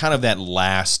 It was kind of that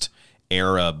last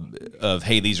era of,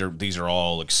 hey, these are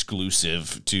all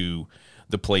exclusive to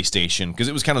the PlayStation, because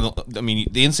it was kind of the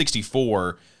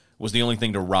N64 was the only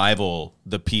thing to rival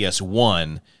the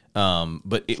PS1,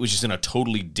 but it was just in a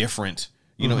totally different.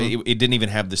 It didn't even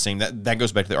have the same. That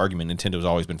goes back to the argument Nintendo's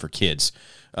always been for kids,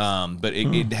 but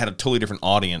it had a totally different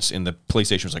audience. In the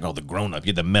PlayStation was like, oh, the grown up. You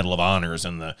had the Medal of Honors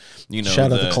and the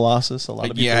Shadow of the Colossus. A lot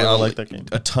of people really like that game.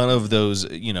 A ton of those,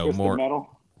 Twisted more.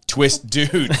 Metal.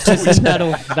 Twisted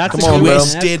Metal. That's Come on, bro.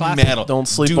 Twisted Metal. Don't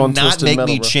sleep Do on not Twisted make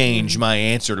Metal, me bro. change my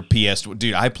answer to PS.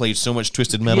 Dude, I played so much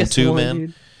Twisted Metal too, PS1, man.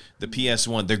 dude. The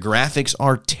PS1, the graphics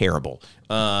are terrible.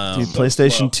 Dude,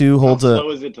 PlayStation 2 holds How a. slow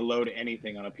is it to load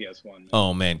anything on a PS1?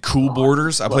 Oh man, Cool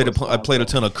Borders. I played a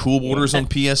ton of Cool Borders on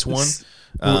PS1.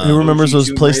 Who remembers those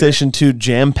OG2 PlayStation 2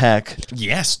 Jam Pack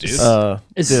Yes, dude.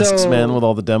 discs, So- man, with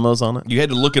all the demos on it? You had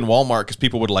to look in Walmart because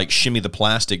people would like shimmy the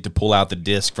plastic to pull out the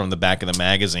disc from the back of the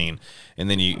magazine, and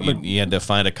then you had to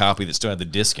find a copy that still had the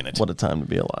disc in it. What a time to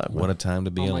be alive. What a time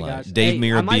to be Oh my alive. gosh. Dave Hey,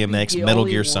 Mirra, I might be BMX, the Metal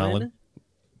only Gear one- Solid.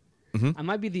 I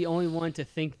might be the only one to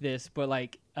think this, but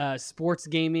like sports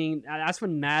gaming, that's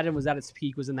when Madden was at its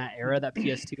peak, was in that era, that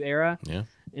PS2 era. Yeah.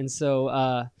 And so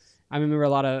I remember a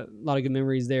lot of good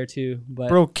memories there too. But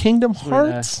Bro, Kingdom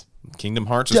Hearts? Kingdom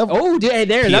Hearts is Devil- hey,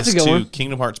 there, that's a good PS2. one.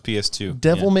 Kingdom Hearts PS2.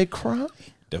 Devil Yeah. May Cry?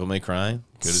 Devil May Cry.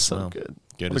 Good as So well. good.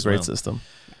 Good What a as great well. system.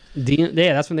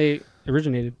 Yeah, that's when they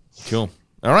originated. Cool.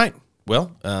 All right.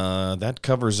 Well, that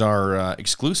covers our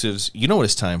exclusives. You know what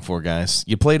it's time for, guys.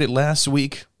 You played it last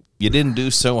week. You didn't do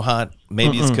so hot.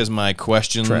 Maybe it's because my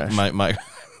question, Trash. my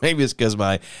maybe it's because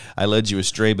I led you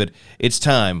astray. But it's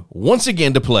time once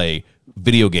again to play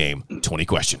video game 20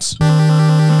 questions.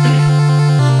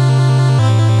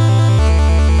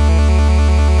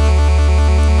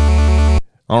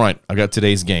 All right, I got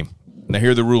today's game. Now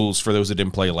here are the rules for those that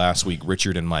didn't play last week.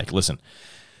 Richard and Mike, listen.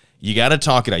 You got to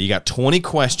talk it out. You got 20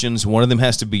 questions. One of them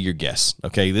has to be your guess.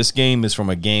 Okay, this game is from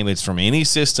a game. It's from any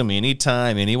system, any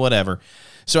time, any whatever.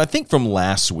 So I think from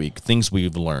last week, things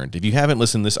we've learned. If you haven't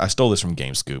listened to this, I stole this from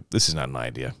GameScoop. This is not an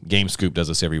idea. GameScoop does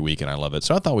this every week, and I love it.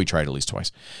 So I thought we tried at least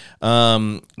twice.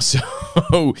 What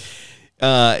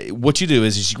you do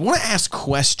is you want to ask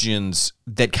questions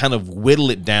that kind of whittle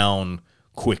it down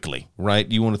quickly, right?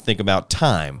 You want to think about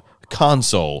time,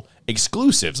 console,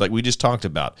 exclusives like we just talked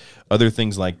about, other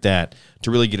things like that to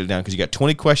really get it down, because you got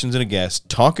 20 questions and a guess.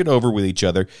 Talk it over with each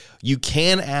other. You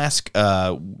can ask,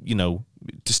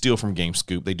 to steal from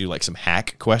GameScoop, they do like some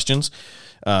hack questions,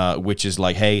 which is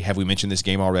like, hey, have we mentioned this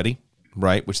game already?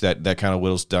 Right? Which that kind of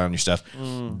whittles down your stuff.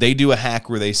 They do a hack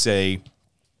where they say,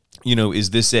 is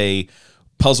this a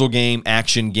puzzle game,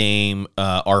 action game,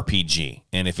 RPG?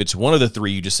 And if it's one of the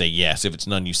three, you just say yes. If it's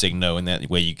none, you say no. And that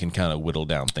way you can kind of whittle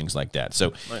down things like that.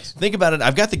 So Think about it.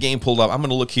 I've got the game pulled up. I'm going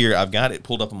to look here. I've got it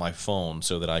pulled up on my phone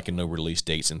so that I can know release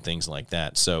dates and things like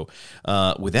that. So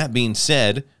with that being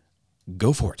said,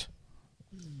 go for it.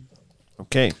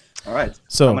 Okay. All right.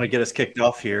 So- I'm going to get us kicked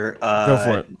off here. Go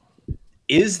for it.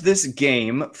 Is this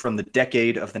game from the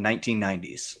decade of the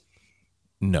 1990s?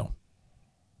 No.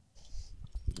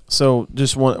 So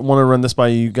just want to run this by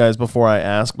you guys before I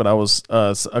ask, but I was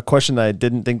a question that I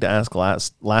didn't think to ask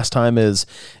last time is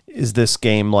this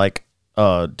game like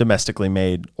domestically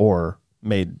made or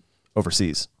made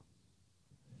overseas?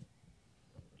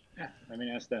 Yeah, I mean,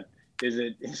 ask that. Is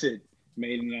it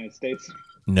made in the United States?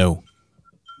 No.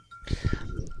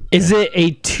 Is it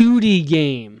a 2D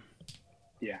game?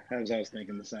 Yeah, I was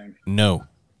thinking the same. No.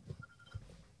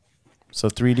 So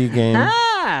 3D game,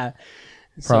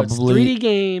 So it's Probably- 3D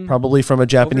game. probably from a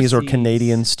Japanese or Overseas.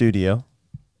 Canadian studio.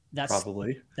 That's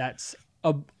Probably. that's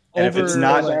And if it's Those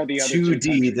not are the other two 2D,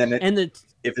 countries. then it, in the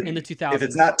if in the 2000s. if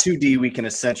it's not 2D, we can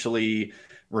essentially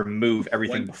remove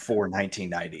everything When- before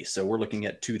 1990. So we're looking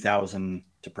at 2000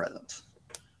 to present.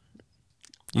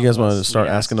 You guys wanted to start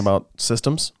Yes. asking about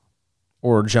systems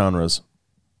or genres?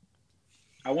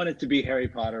 I want it to be Harry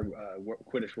Potter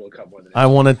Quidditch World Cup more than I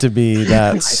want it to be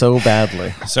that so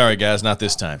badly. Sorry, guys. Not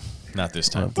this time. Not this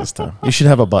time. Not this time. You should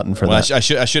have a button for Well, that. I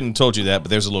shouldn't have told you that, but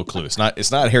there's a little clue. It's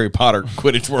not Harry Potter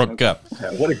Quidditch World Cup.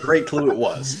 Yeah, what a great clue it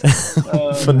was.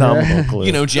 Phenomenal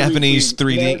clue. Japanese we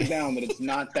 3D. narrowed it down, but it's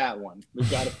not that one. We've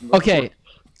got it. Okay.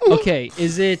 Okay.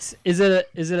 Is it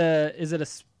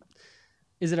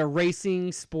a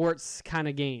racing sports kind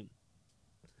of game?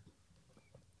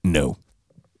 No.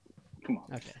 Come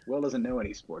on. Okay. Will doesn't know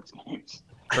any sports games.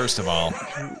 First of all,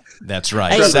 that's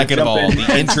right. Hey. Second of Jump all, in the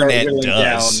and start internet whittling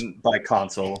does. down by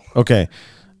console. Okay.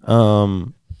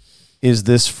 Is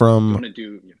this I from want to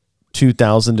do.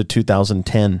 2000 to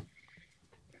 2010?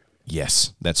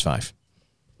 Yes, that's 5.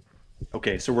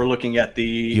 Okay, so we're looking at the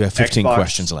You have 15 Xbox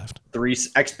questions left.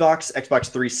 Xbox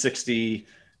 360,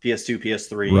 PS2,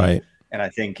 PS3, Right. and I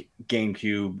think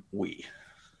GameCube, Wii.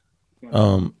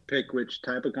 Pick which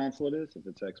type of console it is. If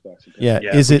it's Xbox. or Yeah.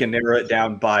 Yeah, Is we it can narrow it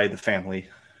down by the family.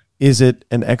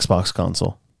 an Xbox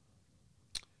console?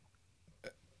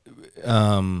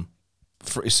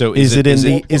 So Is it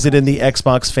in the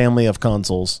Xbox family of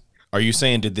consoles? Are you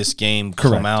saying did this game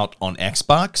Correct. come out on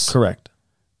Xbox? Correct.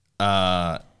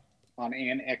 on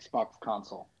an Xbox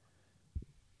console.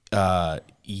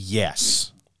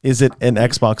 Yes. Is it an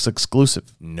Xbox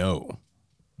exclusive? No.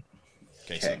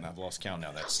 Okay, so Okay. I've lost count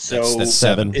now. That's So- that's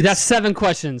 7. It's- That's 7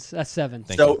 questions. That's 7.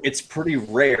 Thank So you. it's pretty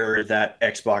rare that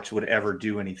Xbox would ever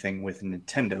do anything with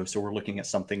Nintendo. So we're looking at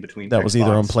something between That was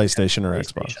either on Xbox PlayStation or and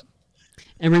Xbox. PlayStation.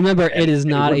 And remember, it is it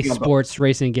not would a be on both. sports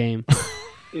racing game.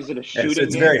 Is it a Yes, shooting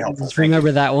it's game? very helpful. Just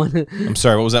remember that one. I'm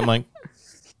sorry. What was that, Mike?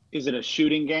 Is it a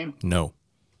shooting game? No.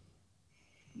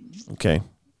 Okay.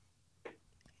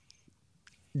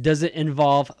 Does it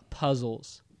involve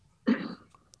puzzles?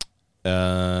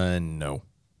 No.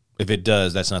 If it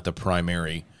does, that's not the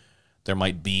primary. There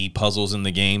might be puzzles in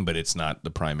the game, but it's not the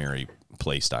primary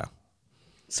play style.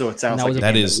 So it sounds That like was a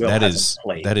That game is Will that hasn't is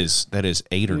played. that is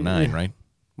 8 or 9, right?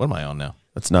 What am I on now?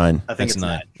 That's 9. I think That's it's 9.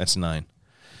 9. That's 9.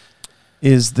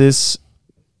 Is this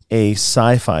a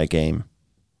sci-fi game?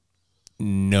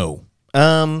 No.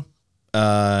 No.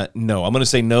 I'm going to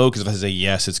say no because if I say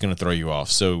yes, it's going to throw you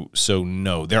off. So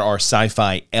no. There are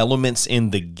sci-fi elements in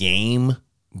the game,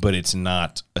 but it's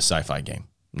not a sci-fi game.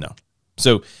 No.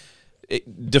 So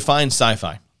define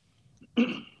sci-fi.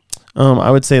 I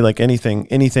would say like anything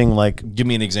like Give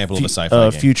me an example of a sci-fi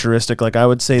game. futuristic. Like I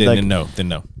would say Then like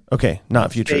no. okay,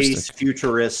 not Space, futuristic.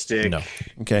 futuristic. No.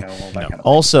 Okay. You know, all that kind of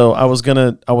Also, I was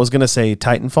gonna say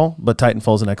Titanfall, but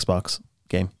Titanfall's an Xbox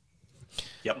game.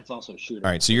 It's also a shooter.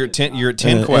 All right, so you're at 10 you're at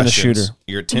 10 And a questions. shooter.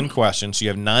 You're at 10 questions. So you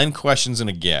have 9 questions and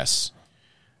a guess.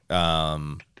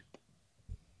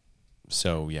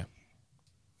 So yeah.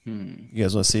 You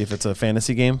guys want to see if it's a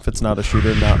fantasy game? If it's not a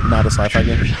shooter, not a sci-fi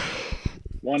game?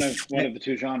 One of the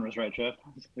two genres, right, Jeff?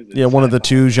 Is it Yeah, one of the sci-fi?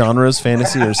 two genres,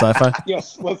 fantasy or sci-fi.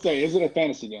 Yes, let's say, is it a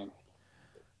fantasy game?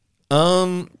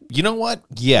 You know what?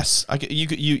 Yes.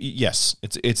 Yes.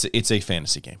 It's a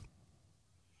fantasy game.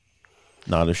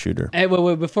 Not a shooter. Hey,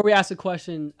 wait, before we ask the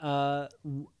question,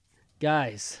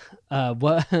 guys,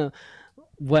 what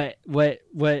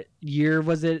year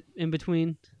was it in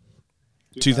between?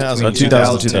 2000,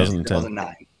 2010.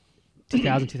 2009.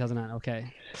 2000, 2009.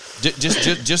 Okay.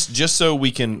 Just so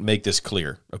we can make this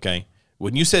clear, okay?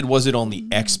 When you said was it on the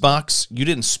Xbox, you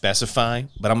didn't specify,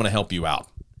 but I'm going to help you out,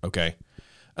 okay?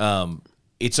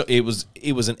 It was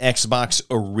an Xbox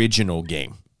original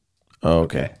game, Oh,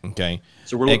 okay. okay?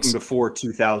 So we're looking before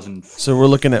 2000. So we're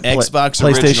looking at Xbox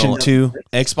PlayStation original, 2.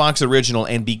 Xbox original,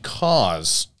 and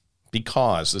because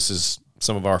this is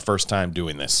some of our first time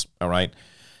doing this, all right?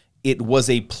 It was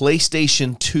a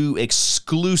PlayStation 2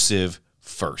 exclusive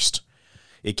first.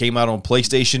 It came out on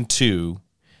PlayStation 2,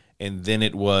 and then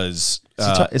it was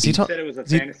Is he You talking? said it was a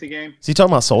is he- fantasy game? Is he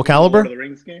talking about Soul Lord Calibur? of the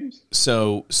Rings games?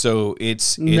 so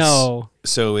it's No.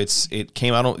 So it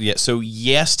came out on so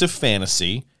yes to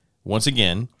fantasy once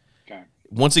again. Okay.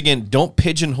 Once again, don't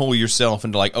pigeonhole yourself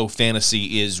into like, oh,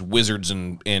 fantasy is wizards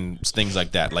and things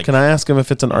like that. Like, Can I ask him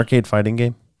if it's an arcade fighting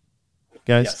game?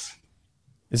 Guys, Yes.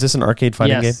 is this an arcade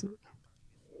fighting Yes. game?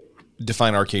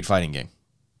 define arcade fighting game.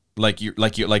 Like a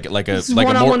This is like a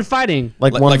one-on-one fighting.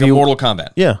 Like one like a view? Mortal Kombat.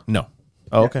 Yeah. No.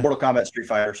 Oh, okay. Mortal Kombat, Street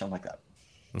Fighter, something like that.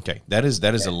 Okay. That is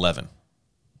 11.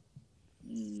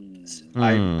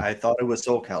 I thought it was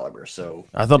Soul Calibur, so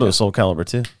I thought it was Soul Calibur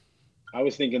too. I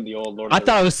was thinking the old Lord I of the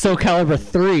thought it was Soul Calibur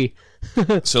 3.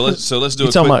 So let's do You a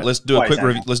talking quick about- let's do a Why quick is that?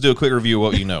 review. Let's do a quick review of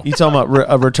what you know. You talking about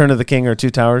a Return of the King or Two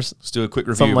Towers? Let's do a quick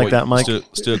review. Something of like what- that, Mike?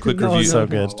 Let's do a quick No, review. so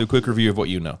good. Let's do a quick review of what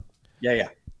you know. yeah.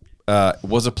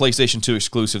 Was a PlayStation 2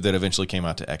 exclusive that eventually came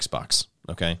out to Xbox.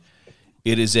 Okay.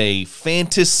 It is a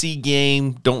fantasy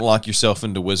game. Don't lock yourself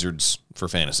into wizards for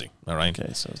fantasy. All right.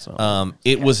 Okay, so it's not,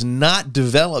 It was not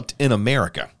developed in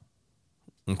America.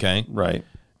 Okay. right.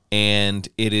 And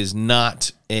it is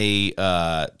not a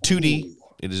 2D.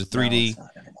 It is a 3D,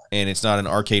 and it's not an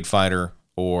arcade fighter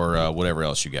or whatever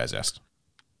else you guys asked.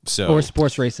 So Or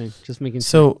sports racing. Just making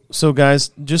So guys,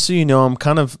 just so you know, I'm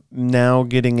kind of now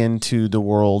getting into the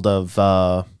world of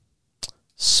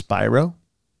Spyro.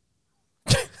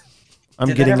 I'm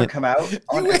Did that getting ever it. come out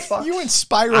on Xbox? You went I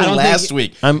Spiral don't last think-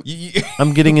 week.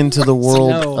 I'm getting into the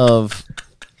world No. of.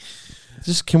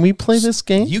 Just can we play this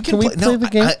game? You can we play, play no, the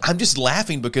game? I'm just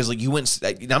laughing because like you went.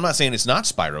 I'm not saying it's not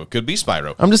Spyro. It could be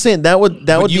Spyro. I'm just saying that would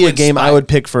you be a game I inspired- would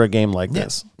pick for a game like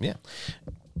this. Yeah.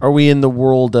 Are we in the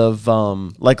world of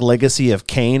like Legacy of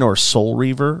Kain or Soul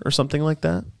Reaver or something like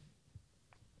that?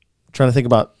 Trying to think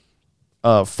about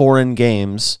foreign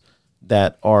games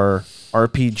that are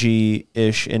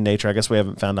RPG-ish in nature. I guess we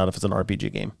haven't found out if it's an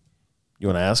RPG game. You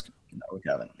want to ask? No, we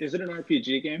haven't. Is it an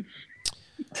RPG game?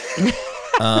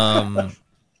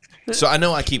 So I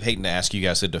know I keep hating to ask you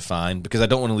guys to define because I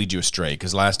don't want to lead you astray.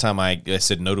 Because last time I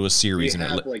said no to a Do series you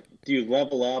and have do you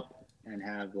level up and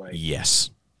have like? yes.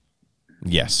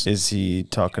 Is he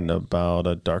talking about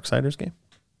a Darksiders game?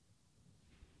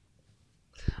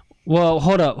 Well,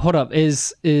 hold up.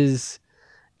 Is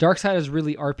Darksiders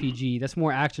really RPG? That's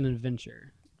more action and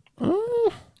adventure.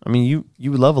 I mean,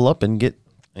 you level up and get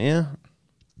I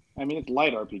mean, it's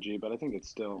light RPG, but I think it's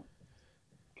still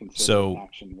considered So, an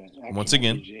action once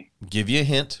again, RPG. give you a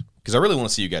hint because I really want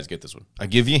to see you guys get this one. I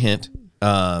give you a hint.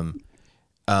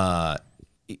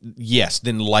 Yes,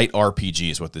 then light RPG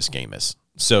is what this game is.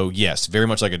 So yes, very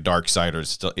much like a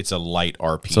Darksiders. It's a light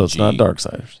RPG. so it's not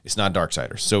Darksiders. It's not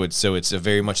Darksiders. So it's a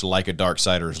very much like a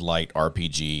Darksiders light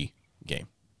RPG game.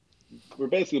 We're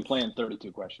basically playing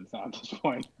 32 questions now at this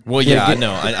point. Well, Yeah, yeah, I get-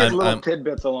 know. Getting little I'm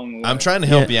tidbits along the way. I'm trying to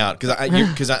help you out because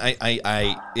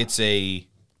I it's a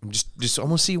just I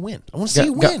want to see you win. I want to see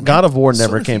you win. God of War So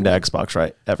never if came you to win. Xbox,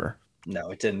 right? Ever.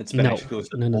 No, it didn't. It's been No.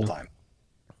 exclusive No, the no, whole no. time.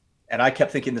 And I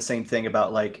kept thinking the same thing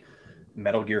about like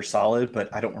Metal Gear Solid,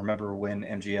 but I don't remember when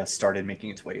MGS started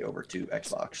making its way over to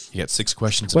Xbox. You got 6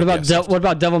 questions. What and a about guess. what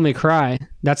about Devil May Cry?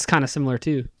 That's kind of similar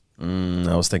too.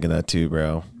 I was thinking that too,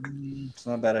 bro. It's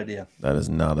not a bad idea. That is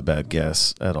not a bad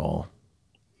guess at all.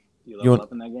 You You level want-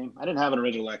 up in that game? I didn't have an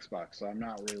original Xbox, so I'm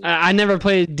not really. I never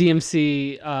played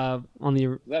DMC on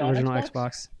the that on original Xbox?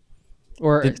 Xbox.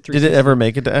 Or Did it 360. ever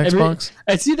make it to Every- Xbox?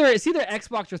 It's either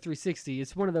Xbox or 360.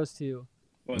 It's one of those two.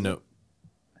 No.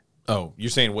 Oh, you're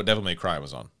saying what Devil May Cry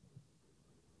was on?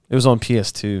 It was on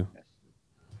PS2.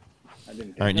 I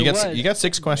didn't. All right, It was. you got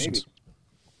 6 questions.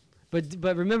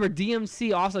 But remember,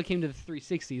 DMC also came to the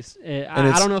 360s. I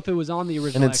it's- don't know if it was on the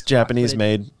original. And it's Xbox, Japanese but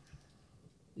made.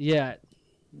 Yeah.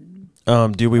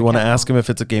 Do we want to ask him if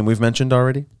it's a game we've mentioned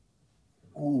already?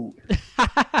 Ooh.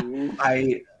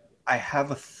 I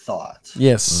have a thought.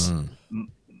 Yes.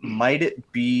 Might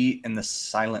it be in the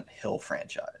Silent Hill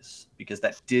franchise? Because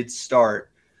that did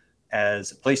start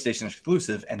as a PlayStation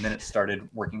exclusive, and then it started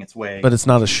working its way. But it's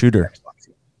not a shooter. Xbox.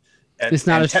 And- It's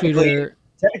not and a shooter.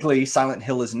 Technically, Silent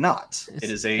Hill is not. It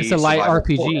is It's a light survival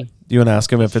RPG. horror. Do you want to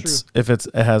ask him if That's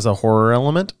it has a horror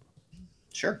element?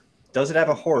 Sure. Does it have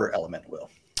a horror element, Will?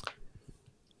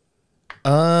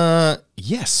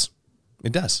 Yes,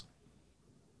 it does.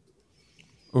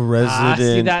 Resident.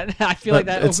 See that? I feel like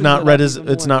that. it's opens not it up even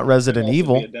It's more. not Resident Could also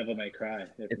Evil. be a Devil May Cry.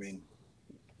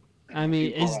 I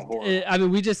mean, You call that horror.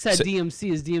 we just said So-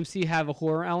 DMC. Does DMC have a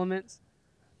horror element?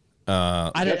 Uh,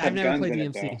 I've never played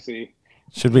DMC. DMC.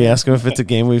 Should we ask him if it's a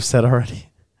game we've said already?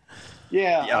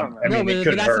 Yeah, Yeah, I don't know. I mean, No, it but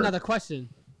could've that's hurt. another question.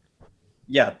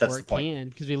 Yeah, that's or the it point. can,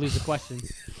 because we lose the question.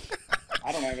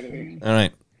 I don't have anything. all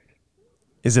right.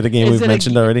 Is it a game Is we've it a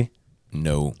mentioned g- already?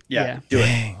 No. Yeah, Yeah. do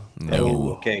it. No.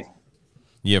 Okay.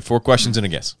 You have 4 questions and a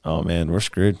guess. Oh man, we're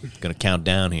screwed. Gonna count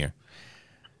down here.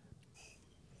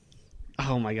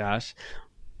 Oh my gosh.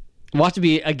 Watch it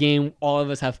be a game all of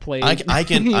us have played. I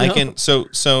can you I know? can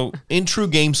so in true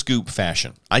Game Scoop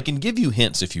fashion, I can give you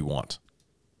hints if you want.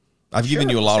 I've given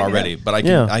you a lot say already, that. but I can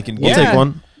Yeah, I can we'll give take Yeah.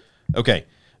 one. Okay.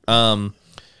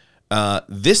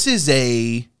 This is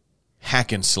a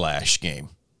hack and slash game.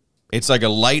 It's like a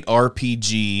light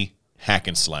RPG hack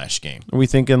and slash game. Are we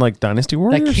thinking like Dynasty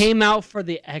Warriors? That came out for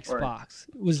the Xbox.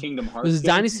 Was Kingdom Hearts was game?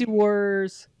 Dynasty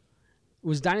Wars?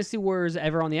 Was Dynasty Wars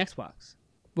ever on the Xbox?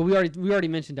 But we already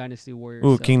mentioned Dynasty Warriors.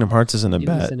 Ooh, so- Kingdom Hearts isn't a You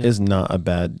didn't bad. say no. Is not a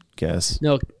bad guess.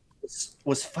 No,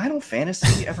 Was Final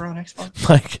Fantasy ever on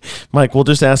Xbox? Mike, we'll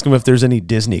just ask him if there's any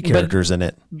Disney characters in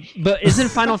it. but isn't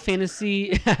Final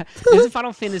Fantasy? Isn't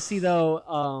Final Fantasy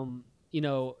though?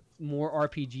 More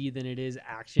RPG than it is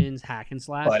actions, hack and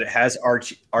slash. But it has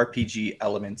RPG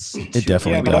elements. It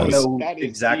definitely I don't does. know That is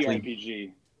exactly.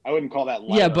 RPG. I wouldn't call that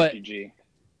light Yeah, but- RPG.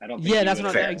 I don't think Yeah, you that's would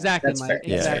what have- I'm exactly. That's Mike. fair.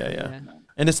 Yeah, Exactly, yeah.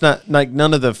 And it's not like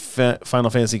none of the Final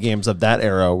Fantasy games of that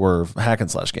era were hack and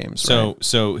slash games. So right?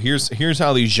 so here's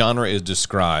how the genre is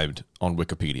described on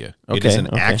Wikipedia. It is Okay, an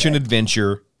okay. action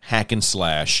adventure hack and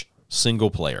slash single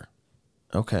player.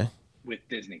 Okay. with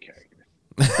Disney characters.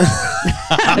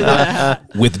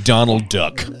 with Donald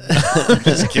Duck. I'm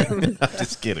just kidding. I'm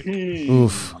just kidding.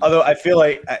 Oof. Although I feel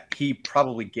like he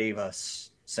probably gave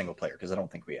us single player because I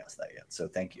don't think we asked that yet. So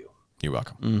thank you. You're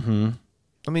welcome. Mm-hmm.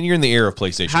 I mean, you're in the era of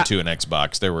PlayStation 2 and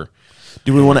Xbox. There were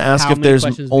Do we want to ask How if many there's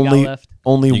questions we got only left?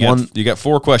 one? you got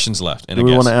 4 questions left. And Do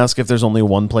we want to ask if there's only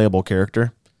one playable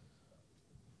character?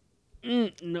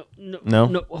 No.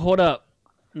 No? Hold up.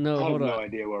 No, I have hold no up.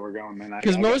 idea where we're going, man.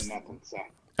 'Cause I got most- nothing to say.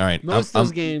 All right. Most of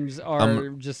those games are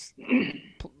just,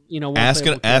 one ask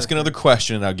playable ask character. another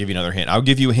question, and I'll give you another hint. I'll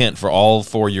give you a hint for all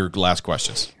 4 of your last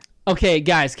questions. Okay,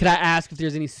 guys, could I ask if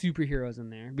there's any superheroes in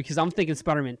there? Because I'm thinking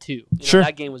Spider-Man 2. You know, Sure.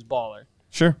 that game was baller.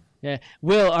 Sure. Yeah.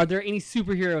 Will, are there any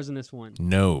superheroes in this one?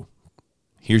 No.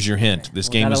 Here's your hint. This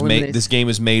Well, game that is made. eliminates- This game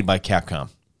is made by Capcom.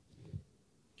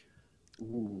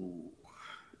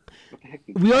 What the heck?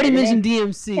 We already Mega mentioned Man?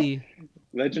 DMC.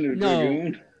 Legend of No.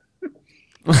 Dragoon.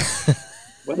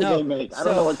 What did No, they make? I so-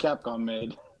 don't know what Capcom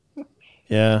made.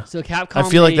 Yeah. So Capcom. I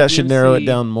feel like made that should narrow it DMC,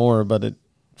 down more, but it,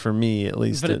 for me at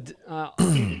least, But it,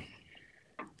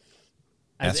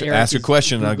 as Ask, Eric ask a is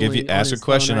question. I'll give you. Googling on Ask a his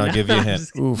question. phone I'll right give you a now. hint.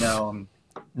 Just kidding. oof, No,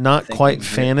 not thinking quite that-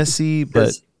 fantasy,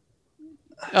 but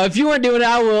If you weren't doing it,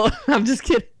 I will. I'm just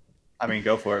kidding. I mean,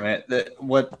 go for it, man.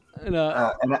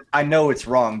 And I know it's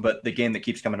wrong, but the game that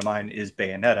keeps coming to mind is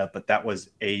Bayonetta. But that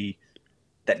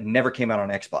never came out on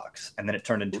Xbox, and then it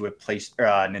turned into a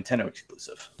Nintendo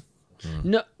exclusive.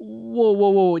 No,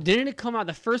 whoa! Didn't it come out?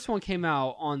 The first one came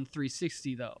out on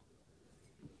 360 though.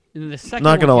 And then the second.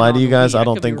 not gonna one lie came to out you on guys. Wii. I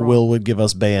don't could be think wrong. Will would give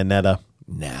us Bayonetta.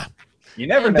 Nah. You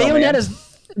never And know, man.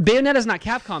 Bayonetta's not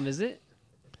Capcom, is it?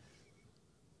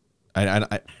 I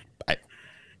don't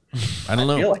I feel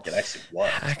know. like it actually was.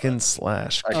 Hack and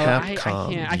slash, I can't- Capcom. I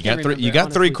You can't got three. remember, You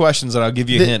got 3 honestly. questions, and I'll give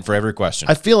you a The- hint for every question.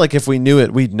 I feel like if we knew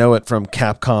it, we'd know it from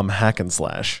Capcom Hack and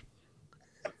Slash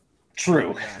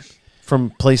True.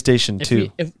 from PlayStation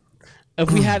 2.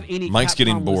 If we have any, Mike's Capcom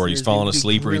getting bored. He's listeners, falling it'd be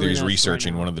asleep, or either he's really nice right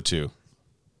researching. now. One of the two.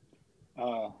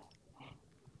 Uh,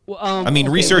 Well, I mean,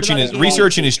 okay, researching what is about the-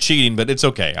 researching is cheating, but it's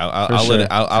okay. I'll sure. let it.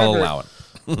 I'll Trevor. allow it.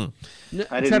 No,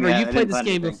 I didn't Trevor, have- you I played didn't this find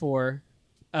game anything. before.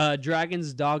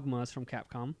 Dragon's Dogma is from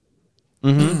Capcom.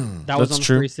 Mm-hmm. That was That's on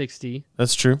true. 360.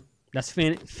 That's true. That's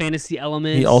fantasy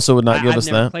elements. He also would not give I've us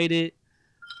never that. Played it.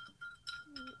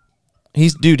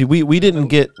 We didn't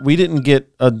get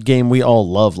a game we all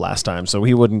love last time, so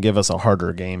he wouldn't give us a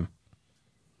harder game.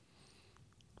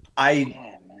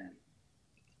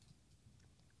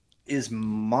 Is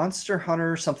Monster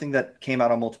Hunter something that came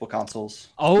out on multiple consoles?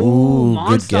 Oh, Ooh, good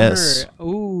Monster guess. Hunter.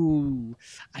 Ooh,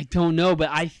 I don't know, but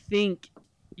I think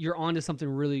you're onto something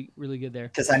really, really good there.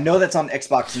 Because I know that's on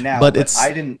Xbox now, But but it's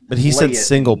I didn't. But he play said it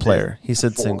single in the- player. He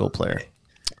said before. single player.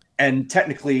 And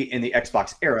technically, in the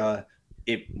Xbox era,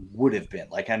 it would have been.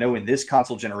 Like I know in this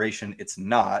console generation, it's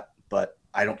not. But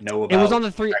I don't know about. It was on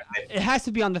the three. It has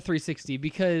to be on the 360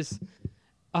 because,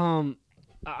 I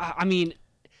mean,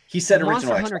 He said Monster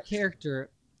original Hunter Xbox. character.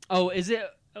 Oh, is it?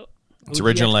 It's OG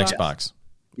original Xbox? Xbox.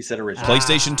 He said original.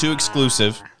 PlayStation 2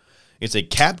 exclusive. It's a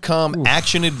Capcom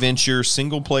action adventure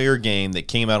single player game that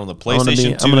came out on the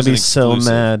PlayStation 2. I'm gonna as an be so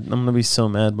exclusive. mad. I'm gonna be so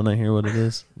mad when I hear what it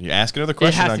is. You ask another It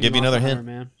question, has I'll to give be you another Monster hint.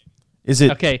 Hunter, man. Is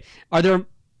it? Okay. Are there?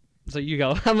 So you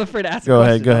go. I'm afraid to ask. Go a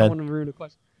ahead, question. go I ahead. don't want to ruin a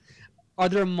question. Are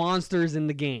there monsters in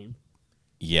the game?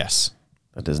 Yes.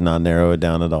 That does not narrow it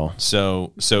down at all.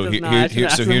 So Does not. I should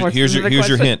ask here's a more your specific hint.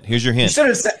 question. Here's your You hint. should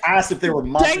have asked if there were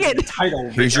monsters Dang it! in the title.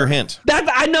 Here's your hint. That's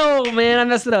I know, man. I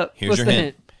messed it up. Here's What's your the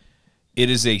hint. It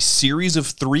is a series of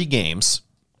 3 games,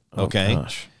 okay,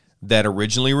 Gosh. that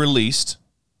originally released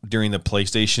during the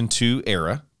PlayStation 2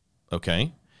 era,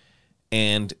 okay?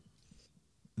 And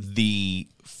the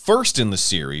first in the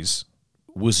series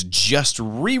was just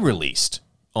re-released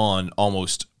on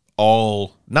almost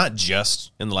all, not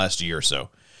just in the last year or so.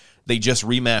 They just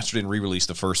remastered and re-released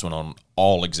the first one on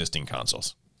all existing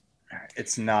consoles.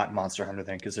 It's not Monster Hunter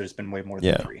then, because there's been way more than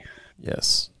Yeah. 3.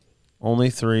 Yes. Only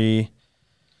 3.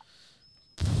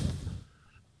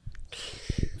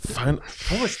 Fine.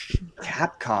 What was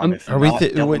Capcom? If Are we? not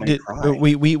Devil May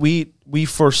Cry? We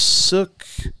forsook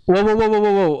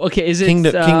Whoa. Okay, is it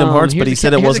Kingdom Hearts, but he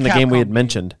said it here's wasn't a game we Capcom had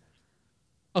mentioned.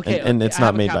 Okay, and it's I not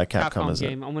have a made by Capcom, is it?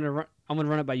 game. I'm gonna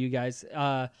run it by you guys.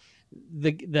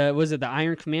 The was it the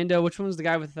Iron Commando? Which one was the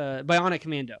guy with the Bionic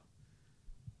Commando?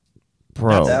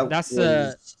 Bro. That's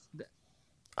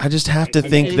I just have to I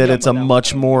think think that I'm it's a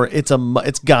much more. It's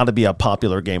got to be a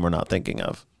popular game we're not thinking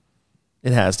of.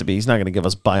 It has to be. He's not going to give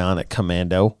us Bionic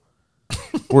Commando.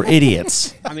 We're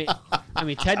idiots. I mean,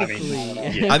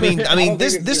 technically. I mean, don't think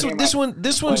it's a game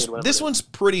this one's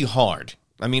pretty hard.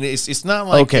 I mean, it's not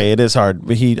like Okay, it is hard.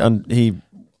 But he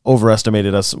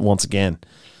overestimated us once again.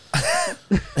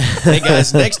 Hey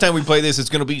guys, next time we play this, it's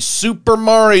going to be Super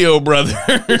Mario Brothers.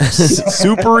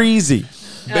 Super easy.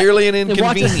 Barely an And watch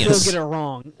us inconvenience. still get it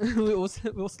wrong. we'll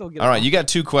still get it All right, wrong. you got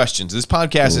 2 questions. This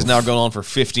podcast is now going on for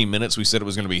 15 minutes. We said it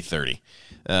was going to be 30.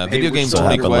 Video we game saw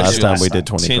 20 it the questions. last time we did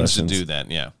 20 tends questions. to do that.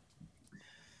 Yeah.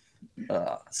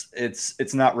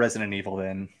 It's not Resident Evil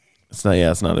then. It's not.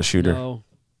 Yeah, it's not a shooter. No.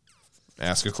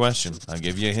 Ask a question. I'll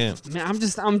give you a hint. Man, I'm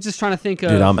just trying to think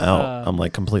of. Dude, I'm out. I'm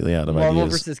like completely out of Marvel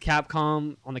ideas. versus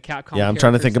Capcom on the Capcom. Yeah, I'm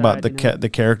trying to think character about side, the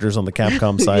characters on the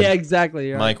Capcom side. Yeah,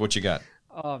 exactly. Right. Mike, what you got?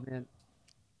 Oh man.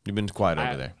 You've been quiet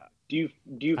over there. Do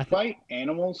you fight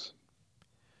animals?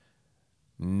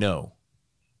 No.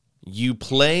 You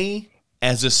play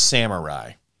as a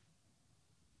samurai.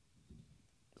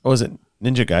 Oh, is it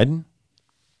Ninja Gaiden?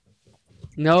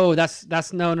 No, that's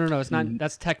no. It's not.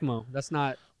 That's Tecmo. That's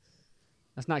not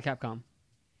Capcom.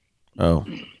 Oh,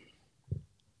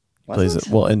 plays it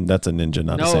well, and that's a ninja,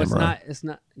 not a No, samurai. it's not. It's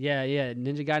not. Yeah.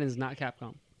 Ninja Gaiden is not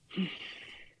Capcom.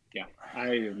 Yeah, I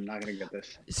am not gonna get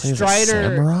this. Plays a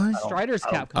samurai? Strider's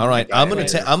Capcom. All right, I'm gonna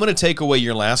Right. I'm gonna take away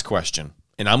your last question,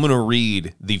 and I'm gonna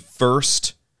read the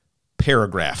first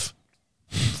paragraph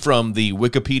from the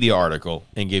Wikipedia article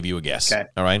and give you a guess. Okay.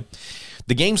 All right.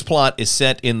 The game's plot is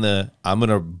set in the I'm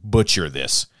gonna butcher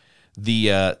this, the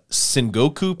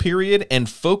Sengoku period, and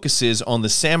focuses on the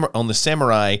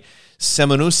samurai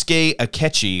Samanosuke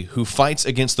Akechi, who fights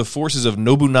against the forces of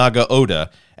Nobunaga Oda.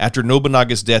 After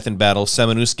Nobunaga's death in battle,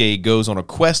 Samanosuke goes on a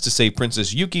quest to save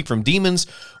Princess Yuki from demons.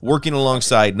 Working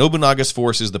alongside Nobunaga's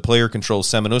forces, the player controls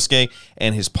Samanosuke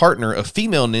and his partner, a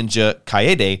female ninja,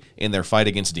 Kaede, in their fight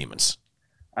against demons.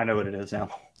 I know what it is now.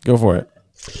 Go for it.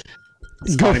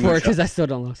 Go for it, because I still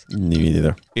don't know. Me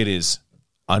neither. It is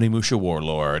Onimusha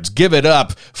Warlords. Give it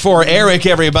up for Eric,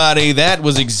 everybody. That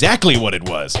was exactly what it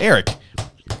was. Eric,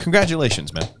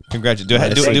 congratulations, man. Congratulations. Do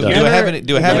I have any?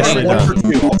 Do I have Nicely any? done. 1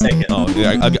 for 2. I'll take it. Oh,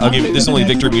 I'll give you. This is the only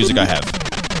victory music I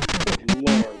have.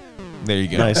 Lord. There you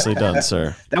go. Nicely done,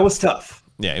 sir. That was tough.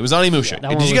 Yeah, it was Onimusha. That Did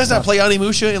one you was guys not tough. play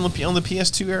Onimusha on the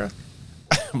PS2 era?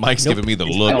 Mike's giving me the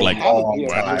look like, Oh,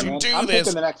 why would you man. do I'm this?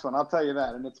 picking the next one. I'll tell you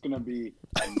that, and it's gonna be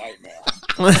a nightmare.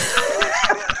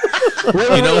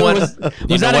 You know what? Was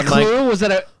You know that a what, Mike? clue? Is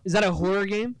that a horror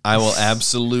game? I will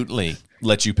absolutely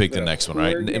let you pick the next one,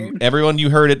 right? horror game? Everyone, you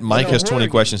heard it. Mike has 20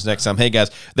 questions next time. Hey, guys,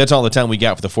 that's all the time we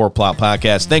got for the 4 Plot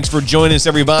Podcast. Thanks for joining us,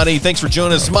 everybody. Thanks for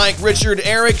joining us, Mike, Richard,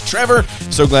 Eric, Trevor.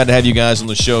 So glad to have you guys on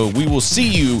the show. We will see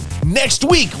you next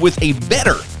week with a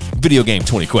better video game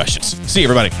 20 questions. See you,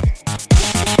 everybody.